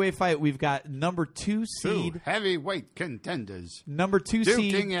 got a heavyweight fight. We've got number 2 Two seed, heavyweight contenders. number 2 Duking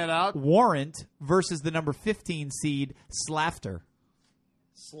seed it out. Warrant versus the number 15 seed Slaughter.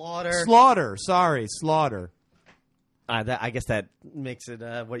 Slaughter. Slaughter. I guess that makes it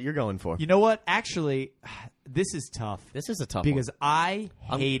what you're going for. You know what? Actually, this is tough This is a tough because I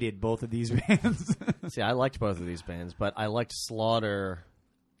hated both of these bands. one. See, I liked both of these bands, but I liked Slaughter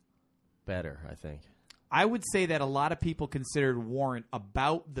better, I think. I would say that a lot of people considered Warrant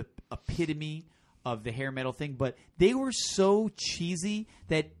about the epitome of the hair metal thing, but they were so cheesy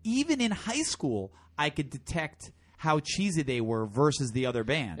that even in high school, I could detect how cheesy they were versus the other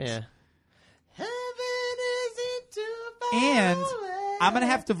bands. Yeah. Heaven isn't too far And away. I'm going to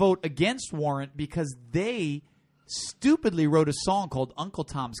have to vote against Warrant because they stupidly wrote a song called Uncle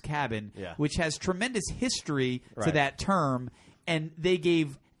Tom's Cabin, Yeah. which has tremendous history to Right. that term, and they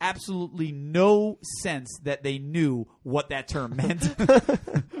gave absolutely no sense that they knew what that term meant.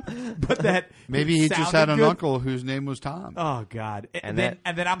 But that Maybe he just sounded had an good. uncle whose name was Tom. Oh God! And then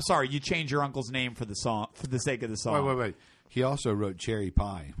I'm sorry, you changed your uncle's name for the song for the sake of the song. Wait. He also wrote Cherry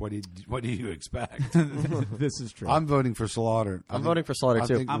Pie. What do you expect? This is true. I'm voting for Slaughter. I'm voting for Slaughter, I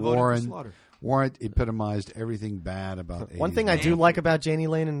too. think I'm voting for Warren, Slaughter. Warrant epitomized everything bad about 80s. One thing I do like about Janie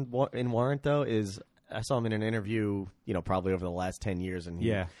Lane in Warrant, though, is I saw him in an interview, probably over the last 10 years, and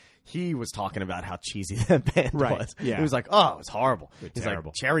he was talking about how cheesy that band Right, was. yeah. He was like, "Oh, it was horrible." He's terrible.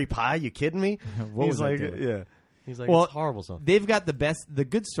 like, "Cherry Pie? You kidding me?" What He's was I like, doing? "Yeah." He's like, Well, it's a horrible song. They've got the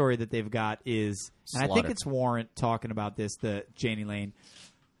good story that they've got is, and I think Slaughter. it's Warrant talking about this, the Janie Lane,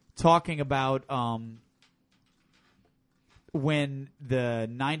 talking about when the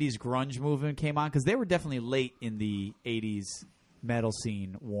 90s grunge movement came on, because they were definitely late in the 80s metal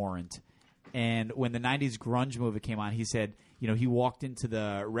scene, Warrant. And when the 90s grunge movement came on, he said, he walked into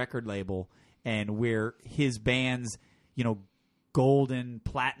the record label and where his band's, golden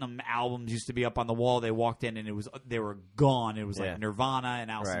platinum albums used to be up on the wall. They walked in and they were gone. It was like Nirvana and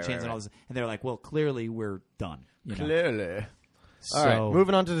Alice in Chains and all this. And they were like, well, clearly we're done. Clearly. So, All right,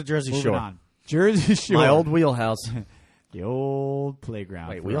 moving on to the Jersey moving Shore. on. Jersey Shore. My old wheelhouse. The old playground.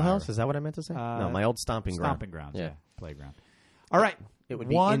 Wait, for wheelhouse? our Is that what I meant to say? No, my old stomping ground. stomping grounds. Yeah. Yeah. Playground. All right. It would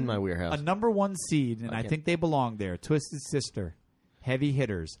be in my warehouse. A number one seed, and I Okay. think they belong there. Twisted Sister. Heavy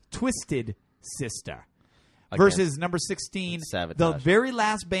hitters. Twisted Sister. Against Versus number 16, Sabotage. the very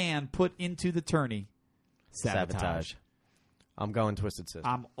last band put into the tourney, Sabotage. I'm going Twisted Sister.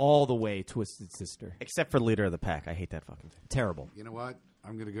 I'm all the way Twisted Sister. Except for Leader of the Pack. I hate that fucking thing. Terrible. You know what?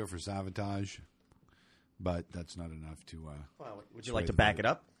 I'm going to go for Sabotage, but that's not enough to. Would you like to back it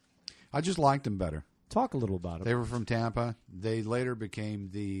up? I just liked them better. Talk a little about it. They were from Tampa. They later became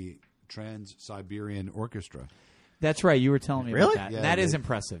the Trans-Siberian Orchestra. That's right. You were telling me Really? about that. Yeah, And that is they-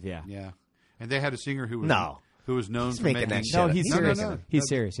 impressive, yeah. Yeah, and they had a singer who was No. who was known He's for making making that shit No, up. he's No, serious. no. He's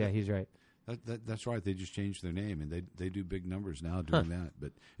serious. Yeah, he's right. That's right. They just changed their name, and they do big numbers now doing that.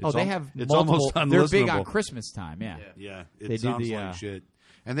 But it's Oh, they have it's multiple. almost They're big on unlistenable. Christmas time, yeah. Yeah, it They do sounds the, like shit.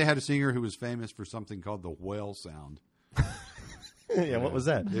 And they had a singer who was famous for something called the whale sound. Yeah, what was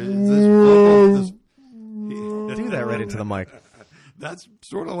that? Do that right into the mic. That's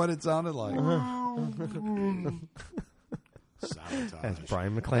sort of what it sounded like. Sabotage. That's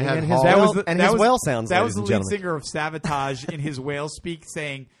Brian They McClane had and his Hall- whale, and his whale sounds. That was ladies the and lead gentlemen. singer of Sabotage in his whale speak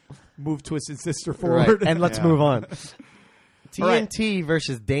saying, move Twisted Sister Right. forward. And let's Yeah. move on. All right. TNT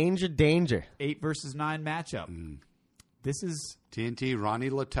versus Danger Danger. 8 versus 9 matchup. This is, TNT Ronnie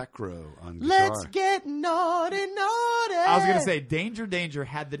Latecro on guitar. Let's get naughty, naughty. I was going to say, Danger Danger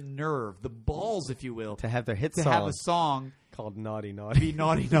had the nerve, the balls, if you will, to have their hit to song have a song called Naughty Naughty. be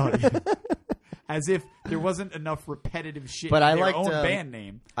naughty naughty. As if there wasn't enough repetitive shit But in I their liked, own band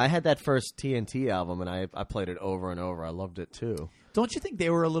name. I had that first TNT album, and I played it over and over. I loved it too. Don't you think they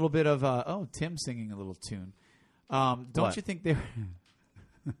were a little bit of Tim singing a little tune? Don't What? you think they were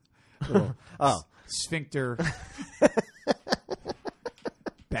little Oh, sphincter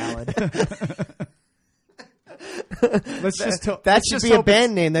ballad? Let's just that let's should just be a hope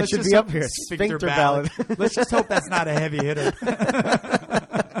band it's- name. That let's should just be up hope here. it's Sphincter Ballad. Let's just hope that's not a heavy hitter.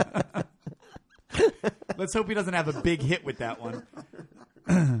 Let's hope he doesn't have a big hit with that one.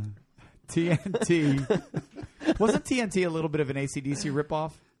 TNT. Wasn't TNT a little bit of an AC/DC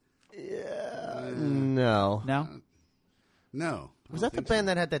ripoff? no. No? No. Was that the band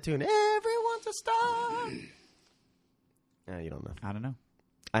that had that tune? Everyone's a star. You don't know. I don't know.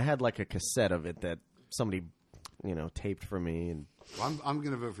 I had like a cassette of it that somebody, taped for me. And I'm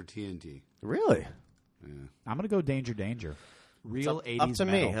going to vote for TNT. really, I'm going to go Danger Danger. Real up 80s to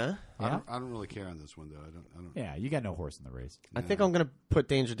metal. me, huh? Yeah? I don't really care on this one though. I don't. Yeah, you got no horse in the race. I think I'm gonna put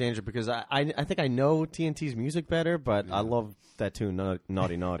Danger Danger because I think I know TNT's music better, but I love that tune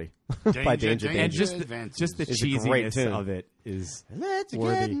Naughty Naughty by Danger Danger. And just Advances. just the It's a great cheesiness tune. of it is Let's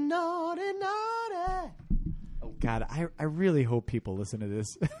worthy. get naughty naughty. God, I really hope people listen to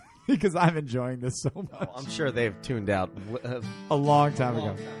this because I'm enjoying this so much. I'm sure they've tuned out. A long time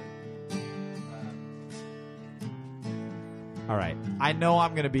ago. All right. I know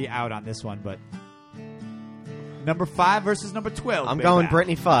I'm going to be out on this one, but number 5 versus number 12. I'm baby. going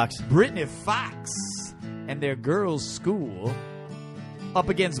Brittany Fox. Brittany Fox and their girls' school up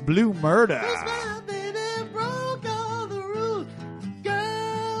against Blue Murder.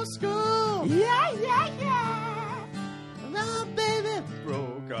 Yeah, yeah, yeah.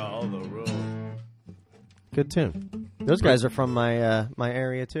 Good tune. Those guys are from my my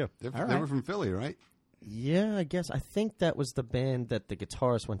area too. They right. were from Philly, right? Yeah, I guess. I think that was the band that the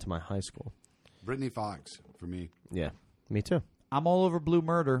guitarist went to my high school. Brittany Fox for me. Yeah, me too. I'm all over Blue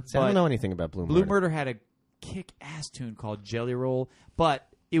Murder. See, I don't know anything about Blue Blue Murder. Murder had a kick-ass tune called Jelly Roll, but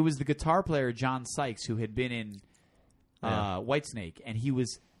it was the guitar player John Sykes who had been in Whitesnake, and he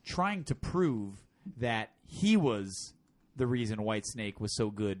was trying to prove that he was the reason Whitesnake was so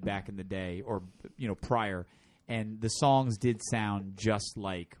good back in the day, or prior. And the songs did sound just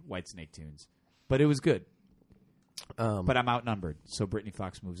like Whitesnake tunes, but it was good. But I'm outnumbered, so Brittany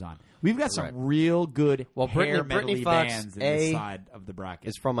Fox moves on. We've got some Right. real good hair Brittany metal-y Fox, bands in A, this side of the bracket.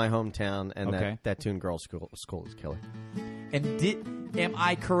 Is from my hometown, and Okay. that Tune Girl School is killer. And Am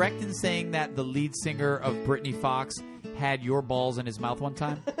I correct in saying that the lead singer of Britney Fox had your balls in his mouth one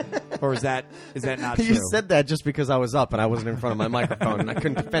time? Or is that not true? You said that just because I was up and I wasn't in front of my microphone and I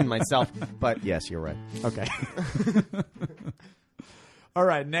couldn't defend myself. But yes, you're right. Okay. All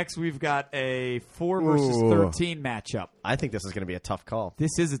right, next we've got a 4 versus 13 matchup. I think this is going to be a tough call.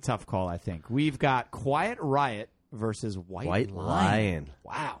 This is a tough call, I think. We've got Quiet Riot versus White Lion.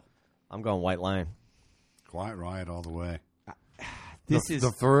 Wow. I'm going White Lion. Quiet Riot all the way. This is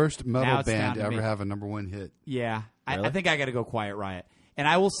the first now metal it's down band to to ever me. have a #1 hit. Yeah. Really? I think I got to go Quiet Riot. And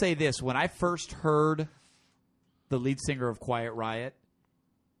I will say this. When I first heard the lead singer of Quiet Riot,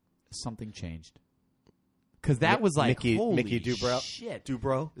 something changed. Because that was like, holy Mickey Dubrow. shit.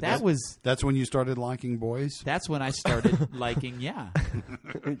 Dubrow. That's when you started liking boys? That's when I started liking,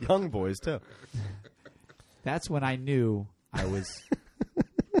 Young boys, too. That's when I knew I was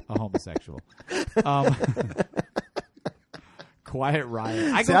a homosexual. Quiet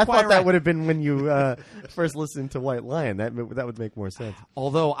Riot. I thought that would have been when you first listened to White Lion. That would make more sense.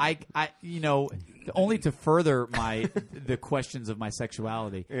 Although I only to further the questions of my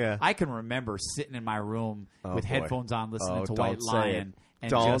sexuality. Yeah. I can remember sitting in my room with boy. headphones on, listening to don't White say Lion, it.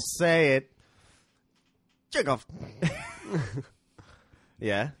 and Don't just say it. Check off.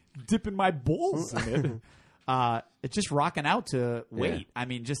 Yeah. dipping my balls in it. It's just rocking out to Wait. Yeah. I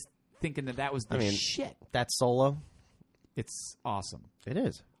mean, just thinking that was the shit. That solo. It's awesome. It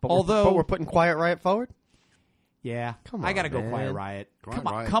is. But Although we're putting Quiet Riot forward. Yeah, Come I got to on, go man. Quiet Riot. Quiet Come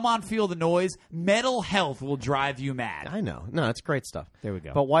on, Riot. come on, feel the noise. Mental health will drive you mad. I know. No, it's great stuff. There we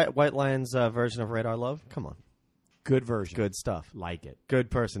go. But White Lion's version of Radar Love. Come on. Good version. Good stuff. Like it. Good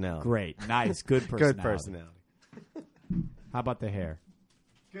personality. Great. Nice. Good personality. Good personality. How about the hair?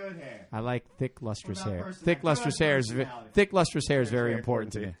 Good hair. I like thick, lustrous Well, not hair. personality. Thick, lustrous hair is thick, lustrous hair is very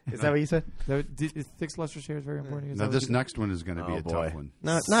important to me. Is that what you said? Thick, lustrous hair is very important. to you? Is Now, that this what you- next one is going to be Oh, a boy. tough one.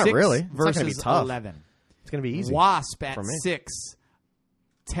 No, not 6 really. It's not versus going to be tough. 11. It's going to be easy. Wasp at For me. 6.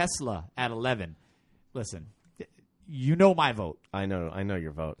 Tesla at 11. Listen, you know my vote. I know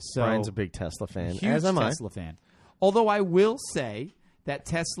your vote. So, Brian's a big Tesla fan, Huge as am I. Tesla fan. Although I will say that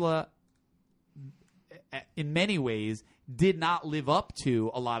Tesla, in many ways, did not live up to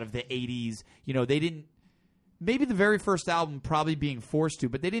a lot of the 80s. You know, they didn't. Maybe the very first album probably being forced to,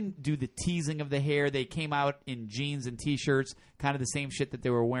 but they didn't do the teasing of the hair. They came out in jeans and T-shirts, kind of the same shit that they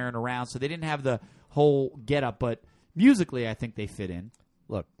were wearing around. So they didn't have the whole get-up. But musically, I think they fit in.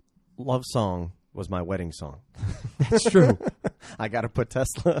 Look, Love Song was my wedding song. That's true. I got to put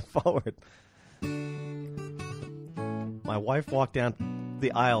Tesla forward. My wife walked down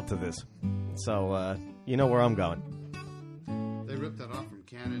the aisle to this, so you know where I'm going. They ripped that off from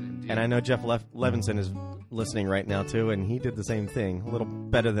Canon And I know Jeff Levinson is listening right now too, and he did the same thing, a little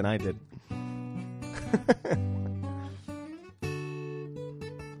better than I did.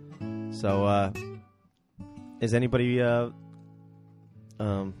 So, is anybody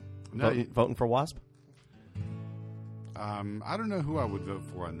voting for Wasp? I don't know who I would vote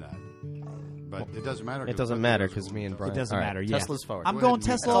for on that, but it doesn't matter. It doesn't matter because me and Brian. It doesn't All right, matter. Yeah. Tesla's forward. I'm Go going ahead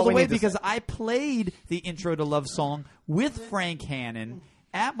and Tesla make all that. the Oh, way we need to because I played the intro to Love Song with Frank Hannon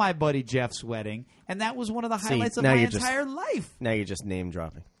at my buddy Jeff's wedding, and that was one of the highlights of now my you're just- entire life. Now you're just name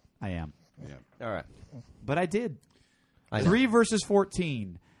dropping. I am, Yeah. All right. but I did. I know. 3 versus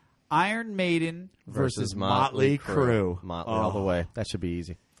 14. Iron Maiden versus Motley Crue. Motley all the way. That should be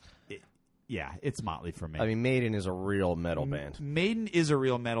easy. Yeah, it's Motley for me. I mean, Maiden is a real metal band. Maiden is a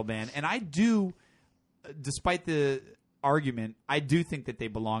real metal band, and I do, despite the argument, I do think that they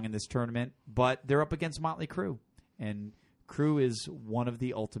belong in this tournament, but they're up against Motley Crue, and Crue is one of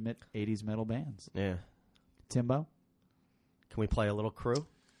the ultimate 80s metal bands. Yeah. Timbo? Can we play a little Crew?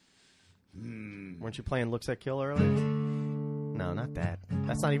 Weren't you playing Looks That Kill earlier? No, not that.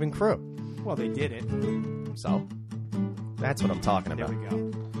 That's not even Crew. Well, they did it. So? That's what I'm talking There about. we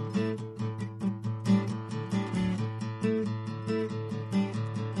go.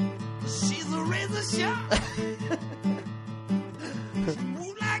 She's a razor sharp. She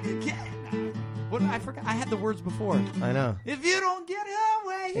move like a cat. What I forgot. I had the words before. I know. If you don't get her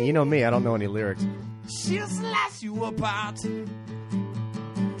way, And you know me, I don't know any lyrics. she'll slice you apart.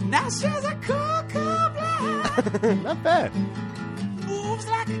 Now she's a cocoa black, Not bad. moves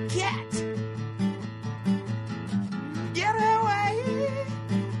like a cat. Get her way,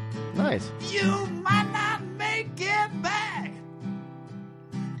 Nice. you might not make it back.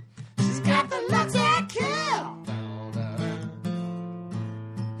 She's got the looks that kill.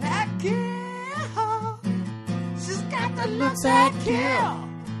 That kill. She's got the looks that kill.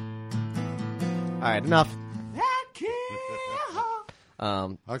 All right, enough. That kill.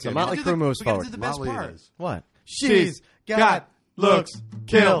 So Okay. Motley We Crue moves we gotta forward. do the best Motley part. is. What? She's got looks,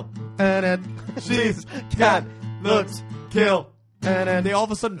 kill. And it, She's got looks, kill. And they all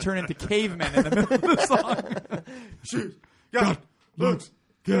of a sudden turn into cavemen in the middle of the song. She's got looks,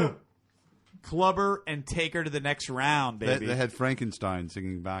 kill. Clubber and take her to the next round, baby. They had Frankenstein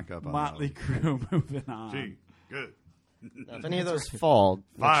singing backup on Motley Crue moving on. Gee, good. if any of those fall,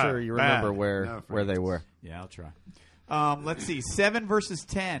 make Fire, sure you remember bad. where No, where they were. Yeah, I'll try. Let's see. 7 versus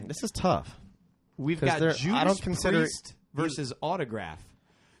 10. This is tough. We've 'Cause got they're- Judas I don't consider- Priest versus Autograph.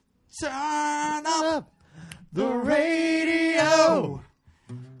 Turn up Up the radio.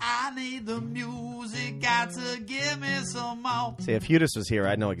 I need the music. Got to give me some more. See, if Judas was here,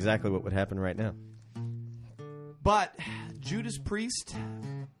 I'd know exactly what would happen right now. But Judas Priest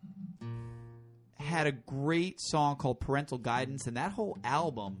had a great song called Parental Guidance, and that whole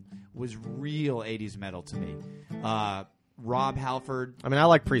album was real 80s metal to me. Rob Halford. I mean, I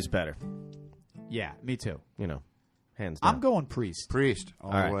like Priest better. Yeah, me too. You know, hands down. I'm going Priest. Priest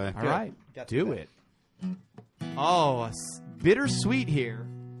all All the right. way. All right, do it. Oh, bittersweet here.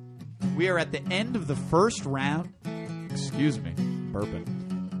 We are at the end of the first round. Excuse me, burping.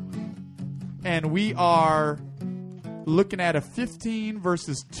 And we are looking at a 15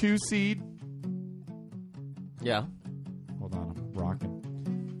 versus 2 seed. Yeah. Hold on, I'm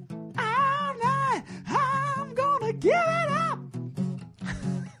rocking. All night, I'm gonna give it up.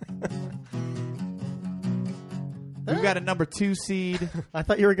 We've got a number 2 seed. I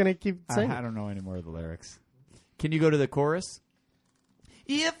thought you were going to keep I singing. don't know any more of the lyrics. Can you go to the chorus?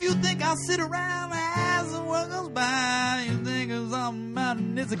 If you think I'll sit around as the world goes by, you think of something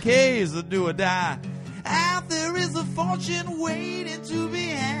mountain, it's a case of do or die. Out there is a fortune waiting to be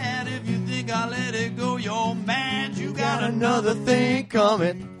had. If you think I'll let it go, you're mad. You got another thing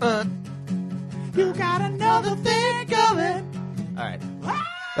coming. You got another thing coming. All right.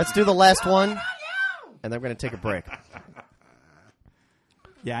 Let's do the last one, and then we're going to take a break.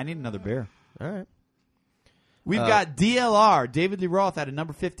 Yeah, I need another beer. All right. We've got DLR, David Lee Roth, at a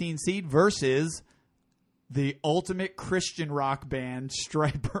number 15 seed versus the ultimate Christian rock band,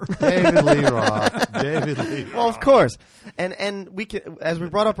 Stryper. David Lee Roth. David Lee Roth. Well, of course. And we can, as we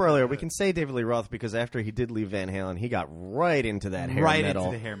brought up earlier, we can say David Lee Roth because after he did leave Van Halen, he got right into that hair right metal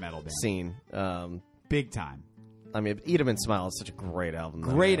into the hair metal band. scene. Big time. I mean, Eat 'Em and Smile is such a great album.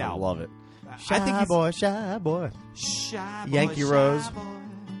 though. Great I album. love it. I think he's Shy boy. Shy boy, Yankee shy Rose. boy.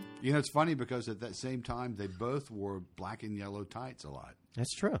 You know, it's funny because at that same time, they both wore black and yellow tights a lot.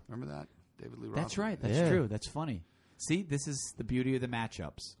 That's true. Remember that? David Lee Roth. That's right. That's Yeah. true. That's funny. See, this is the beauty of the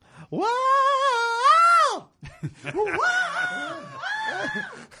matchups. Whoa!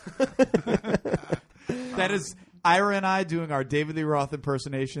 That is Ira and I doing our David Lee Roth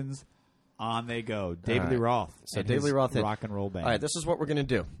impersonations. On they go. David Lee right. Roth. So and David his Lee Roth in. rock and roll band. All right, this is what we're going to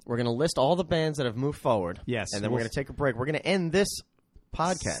do. We're going to list all the bands that have moved forward. Yes, And then we'll we're going to take a break. We're going to end this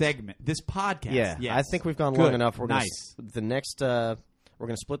podcast. segment. This podcast. Yeah, Yes. I think we've gone Good. long enough. We're nice. Gonna, the next, we're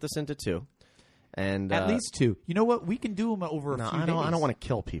going to split this into 2. And At least 2. You know what? We can do them over no, a few I don't. days. I don't want to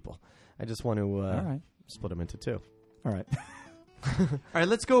kill people. I just want to right. split them into 2. All right. All right,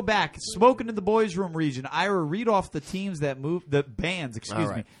 let's go back. Smoking in the boys' room region. Ira, read off the teams that moved, the bands, excuse All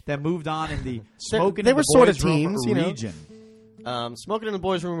right. me, that moved on in the smoking they in were the sort boys' of room teams, you know. region. Smoking in the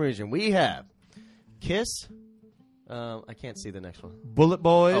boys' room region. We have Kiss. I can't see the next one. Bullet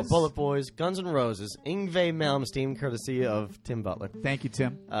Boys. Oh, Bullet Boys, Guns N' Roses, Yngwie Malmsteen, courtesy of Tim Butler. Thank you,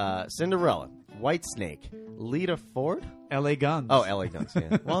 Tim. Cinderella, Whitesnake, Lita Ford. L.A. Guns. Oh, LA Guns.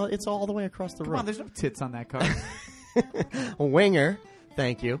 Yeah. Well, it's all the way across the Come room. on, there's no tits on that card. Winger,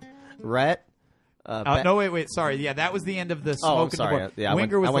 thank you. Rat. No, wait. Sorry. Yeah, that was the end of the Oh, I'm smoke in sorry. the boys. Yeah, I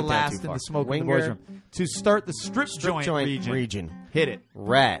Winger went was the down last too in far. the smoke in the Winger. boys' room. To start the strip joint region. Hit it.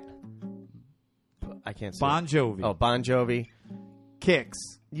 Rat. I can't see. Bon Jovi. Oh, Bon Jovi. Kicks.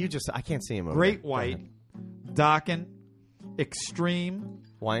 I can't see him over Great there. Go White. ahead. Dokken. Extreme.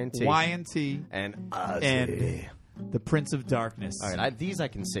 Y&T. Y&T. And And the Prince of Darkness. all right, these I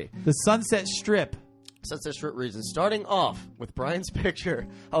can see. The Sunset Strip. Sunset Strip region, starting off with Brian's picture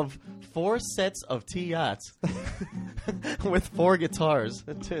of 4 sets of T-Yachts with 4 guitars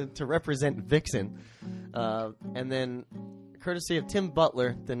to represent Vixen. And then, courtesy of Tim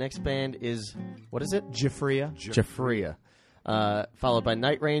Butler, the next band is, what is it? Jafria. Jafria. Followed by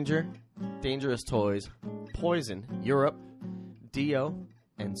Night Ranger, Dangerous Toys, Poison, Europe, Dio,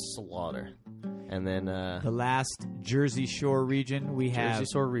 and Slaughter. And then The last Jersey Shore region. We have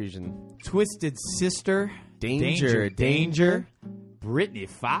Jersey Shore region. Twisted Sister. Danger. Britney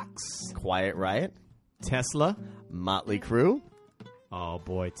Fox. Quiet Riot, Tesla. Motley Crue. Oh,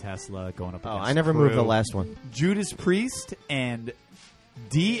 boy. Tesla going up Oh, against I never moved the Crew. last one. Judas Priest and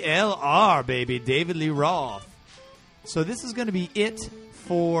DLR, baby. David Lee Roth. So this is going to be it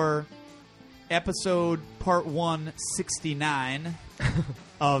for episode part 169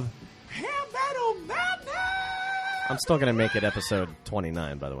 of Hair Metal Madness. I'm still going to make it episode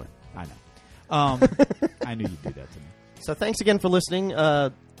 29, by the way. I know. I knew you'd do that to me. So thanks again for listening.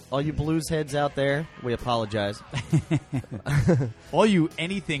 All you blues heads out there, we apologize. All you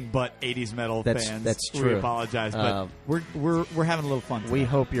anything but 80s metal That's- fans, that's we true. apologize, but we're having a little fun today. We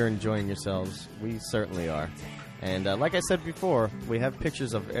hope you're enjoying yourselves. We certainly are. And like I said before, we have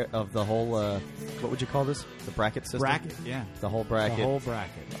pictures of the whole, what would you call this? The bracket system? bracket, yeah. The whole bracket. The whole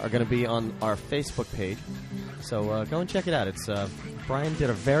bracket. Are going to be on our Facebook page. So go and check it out. It's Brian did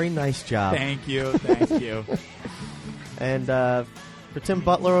a very nice job. Thank you. Thank you. And for Tim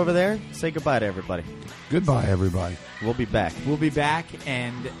Butler over there, say goodbye to everybody. Goodbye, everybody. We'll be back. We'll be back,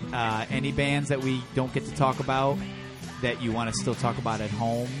 and any bands that we don't get to talk about that you want to still talk about at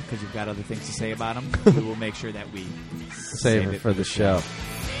home because you've got other things to say about them, we will make sure that we Save it for the show.